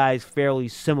two guys fairly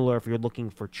similar if you're looking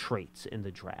for traits in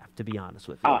the draft, to be honest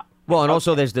with you. Well, and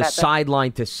also there's the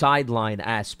sideline-to-sideline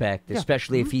aspect,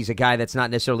 especially if he's a guy that's not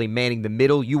necessarily manning the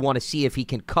middle. You want to see if he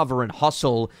can cover and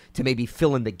hustle to maybe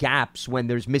fill in the gaps when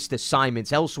there's missed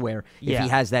assignments elsewhere, if he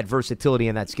has that versatility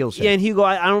and that skill set. Yeah, and Hugo,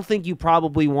 I don't think you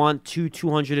probably want two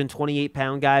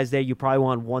 228-pound guys there. You probably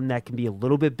want one that can be a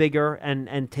little bit bigger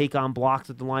and take on blocks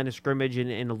at the line of scrimmage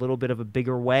in a little bit of a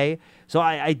bigger way. So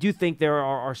I do think there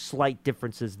are slight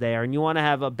differences there, and you want to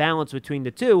have a balance between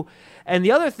the two. And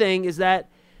the other thing is that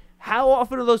how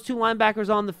often are those two linebackers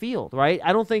on the field, right?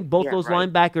 I don't think both those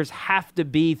linebackers have to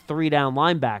be three-down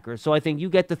linebackers. So I think you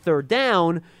get the third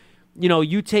down,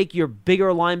 you take your bigger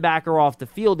linebacker off the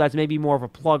field, that's maybe more of a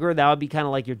plugger. That would be kind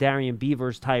of like your Darian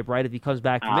Beavers type, right, if he comes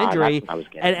back from injury.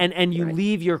 And you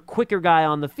leave your quicker guy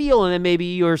on the field, and then maybe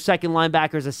your second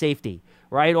linebacker is a safety,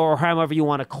 right? Or however you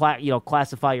want to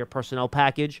classify your personnel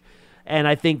package. And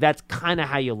I think that's kind of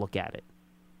how you look at it.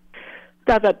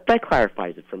 That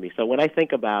clarifies it for me. So when I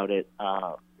think about it,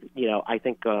 I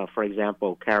think, for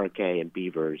example, Karake and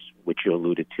Beavers, which you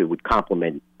alluded to, would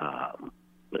complement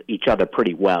each other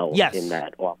pretty well in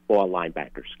that all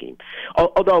linebacker scheme.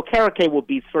 Although Karake will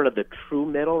be sort of the true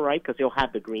middle, right? Because he'll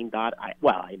have the green dot.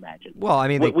 I imagine. Well, I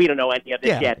mean, we don't know any of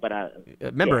this yet, but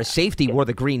remember, a safety wore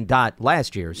the green dot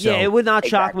last year. So. Yeah, it would not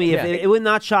shock me if it would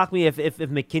not shock me if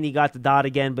McKinney got the dot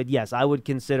again. But yes, I would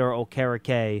consider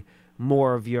Okereke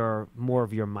more of your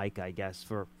Mike, I guess,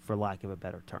 for lack of a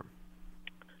better term.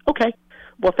 Okay.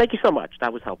 Well, thank you so much.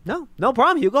 That was helpful. No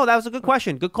problem, Hugo. That was a good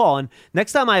question. Good call. And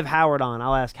next time I have Howard on,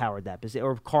 I'll ask Howard that,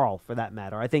 or Carl for that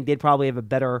matter. I think they'd probably have a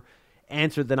better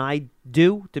answer than I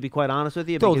do, to be quite honest with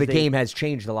you. Though the game has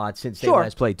changed a lot since they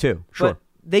last played, too. Sure. But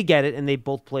they get it, and they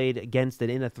both played against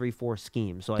it in a 3-4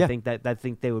 scheme. So I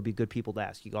think they would be good people to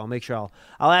ask. I'll make sure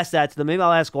I'll ask that to them. Maybe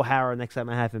I'll ask O'Hara next time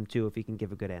I have him, too, if he can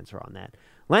give a good answer on that.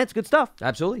 Lance, good stuff.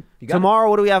 Absolutely.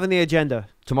 Tomorrow, what do we have on the agenda?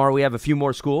 Tomorrow we have a few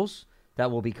more schools that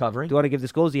we'll be covering. Do you want to give the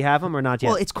schools? Do you have them or not yet?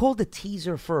 Well, it's called a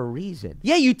teaser for a reason.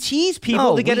 Yeah, you tease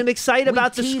people to get them excited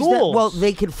about the schools. Well,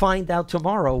 they can find out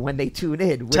tomorrow when they tune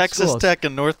in. Texas schools. Tech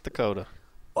and North Dakota.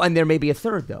 And there may be a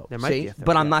third, though. There might be a third,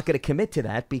 but I'm not going to commit to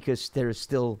that because there's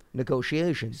still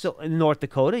negotiations. So in North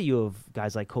Dakota, you have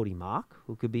guys like Cody Mock,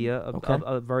 who could be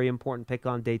a very important pick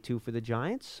on day 2 for the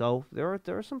Giants. So there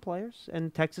are some players.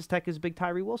 And Texas Tech is big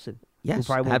Tyree Wilson. Yes, who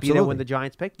probably won't absolutely. be there when the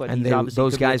Giants pick. But and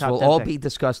those guys will all be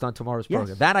discussed on tomorrow's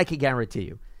program. That I can guarantee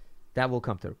you. That will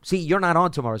come through. See, you're not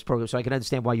on tomorrow's program, so I can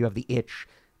understand why you have the itch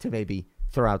to maybe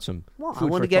throw out some food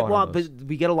for thought. But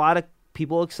we get a lot of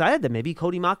people excited that maybe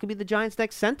Cody Mock could be the Giants'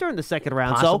 next center in the second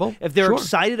round. Possible. So if they're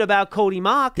excited about Cody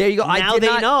Mock, there you go. Now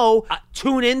they know.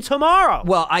 Tune in tomorrow.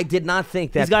 Well, I did not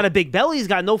think that he's got a big belly. He's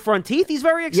got no front teeth. He's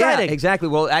very exciting. Yeah, exactly.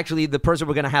 Well, actually, the person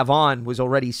we're going to have on was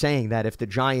already saying that if the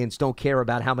Giants don't care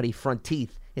about how many front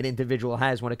teeth an individual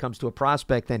has when it comes to a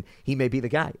prospect, then he may be the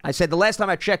guy. I said the last time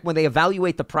I checked, when they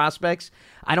evaluate the prospects,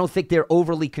 I don't think they're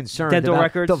overly concerned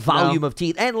about the volume of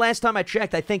teeth. And last time I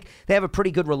checked, I think they have a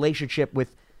pretty good relationship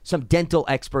with some dental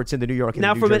experts in the New York and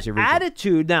New Jersey region.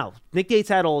 Attitude, now, Nick Gates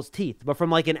had all his teeth, but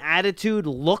from like an attitude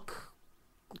look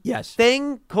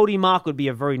thing, Cody Mock would be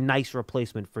a very nice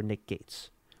replacement for Nick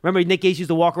Gates. Remember, Nick Gates used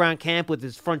to walk around camp with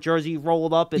his front jersey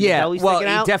rolled up and his belly sticking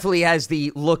out? He definitely has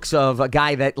the looks of a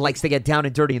guy that likes to get down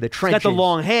and dirty in the trenches. He's got the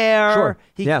long hair. Sure.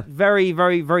 He's very,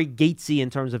 very, very Gatesy in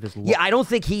terms of his look. Yeah, I don't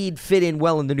think he'd fit in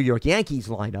well in the New York Yankees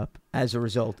lineup as a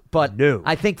result. But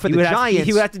I think for the Giants...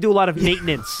 He would have to do a lot of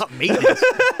maintenance. Maintenance?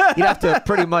 You'd have to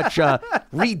pretty much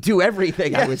redo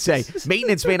everything, I would say.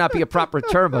 Maintenance may not be a proper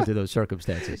term under those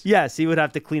circumstances. Yes, he would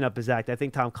have to clean up his act. I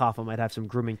think Tom Coughlin might have some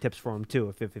grooming tips for him,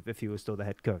 too, if he was still the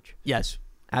head coach. Yes.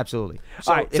 Absolutely.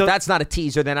 So if that's not a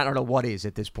teaser, then I don't know what is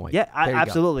at this point. Yeah,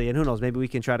 absolutely. And who knows? Maybe we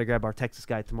can try to grab our Texas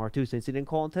guy tomorrow, too, since he didn't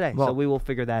call in today. So we will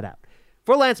figure that out.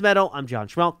 For Lance Meadow, I'm John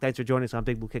Schmelk. Thanks for joining us on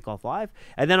Big Blue Kickoff Live.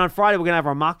 And then on Friday, we're going to have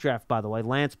our mock draft, by the way.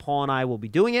 Lance, Paul, and I will be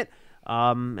doing it.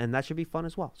 And that should be fun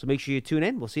as well. So make sure you tune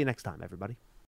in. We'll see you next time, everybody.